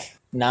are like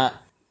not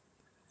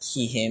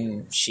he,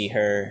 him, she,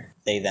 her,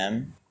 they,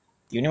 them,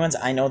 the only ones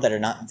I know that are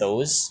not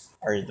those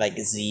are like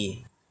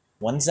Z.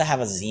 Ones that have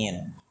a Z in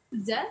them.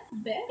 That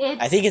bad?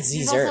 It's, I think it's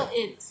there's Zer. also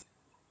it.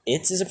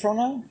 It is a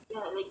pronoun? Yeah,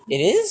 like It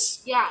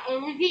is? yeah,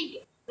 everything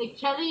like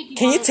Kelly.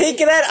 Can you take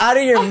that out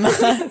of your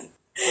mouth?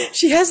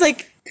 She has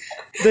like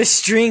the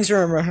strings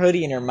from her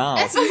hoodie in her mouth.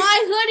 That's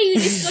my hoodie, you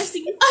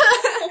disgusting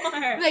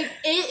whore. Like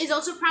it is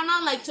also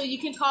pronoun, like so you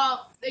can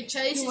call like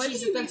Chelly Why since she's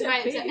did you make that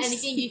identified to face?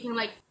 anything. You can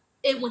like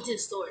it went to the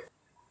store.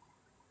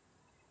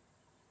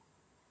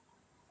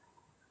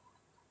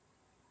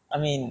 I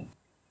mean,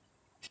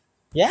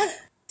 yeah.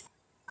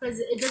 Because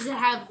it doesn't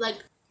have like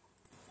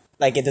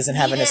Like it doesn't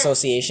have an Neither-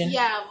 association.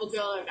 yeah, of a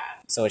girl or guy.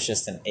 So it's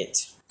just an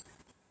it.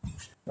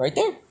 Right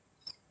there.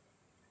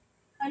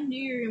 I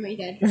knew you were gonna make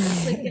that joke.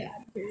 It's like the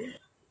actor.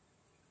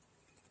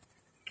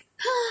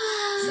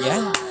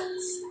 Yeah.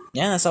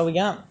 Yeah, that's all we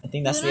got. I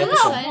think that's the Literally,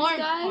 episode. Science Boring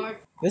guy?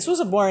 part. This was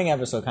a boring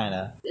episode, kind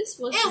of. This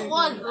was. It pretty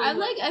was, good. but I'm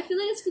like. I feel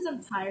like it's because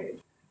I'm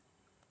tired.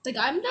 Like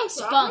I'm the I'm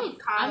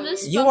spunk. tired. I'm the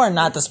spunk. You are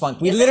not the spunk.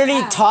 We Yes, I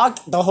literally am.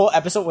 talked the whole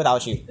episode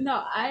without you,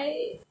 No, I'm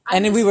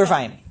and then the we were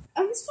spunk. fine.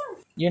 I'm the spunk.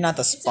 You're not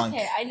the It's spunk.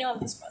 okay. I know I'm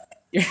the spunk.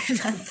 You're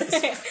not the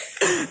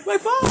spunk. My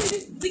phone.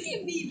 Look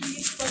at me being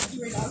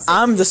spunky right now.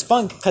 I'm the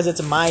spunk because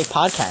it's my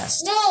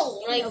podcast.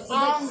 No, like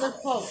on the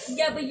phone.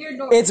 Yeah, but you're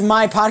normal. It's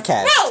my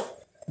podcast. No,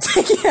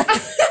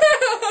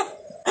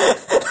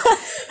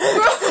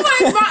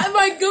 bro,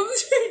 my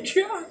gums are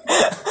dry.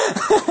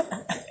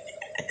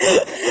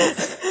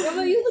 Yeah,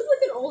 but you look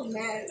like an old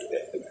man.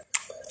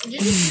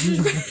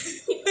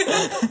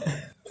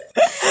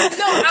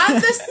 No, I'm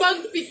the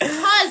spunk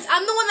because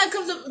I'm the one that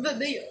comes up with the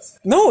videos.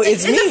 No,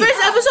 it's In me. the first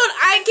episode,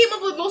 I came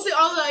up with mostly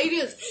all the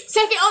ideas.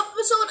 Second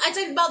episode, I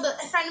talked about the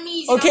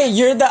frenemies. Okay,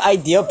 you're the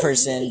ideal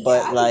person,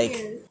 but I like,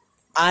 don't care.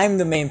 I'm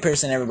the main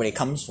person everybody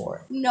comes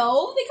for.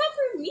 No, they come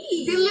for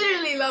me. They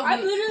literally love me.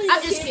 I'm literally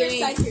I'm the just favorite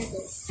kidding. side character.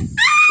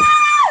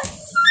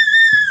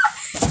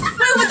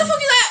 Wait, what the fuck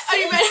is that? Are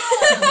you ready?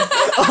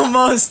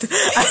 Almost.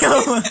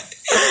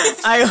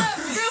 I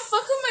Bro,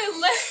 fuck with my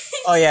leg.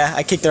 Oh yeah,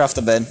 I kicked her off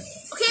the bed.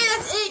 Okay,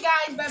 that's it,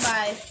 guys. Bye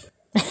bye.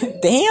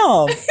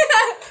 Damn.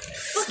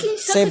 Fucking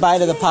Say bye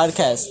to the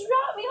podcast. You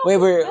brought me off Wait,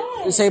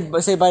 the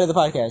bed. say bye to the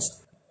podcast.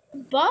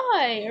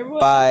 Bye. Or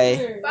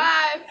Bye.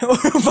 Bye. Or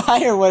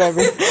bye or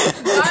whatever.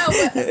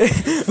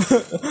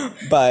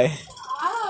 Bye. Bye.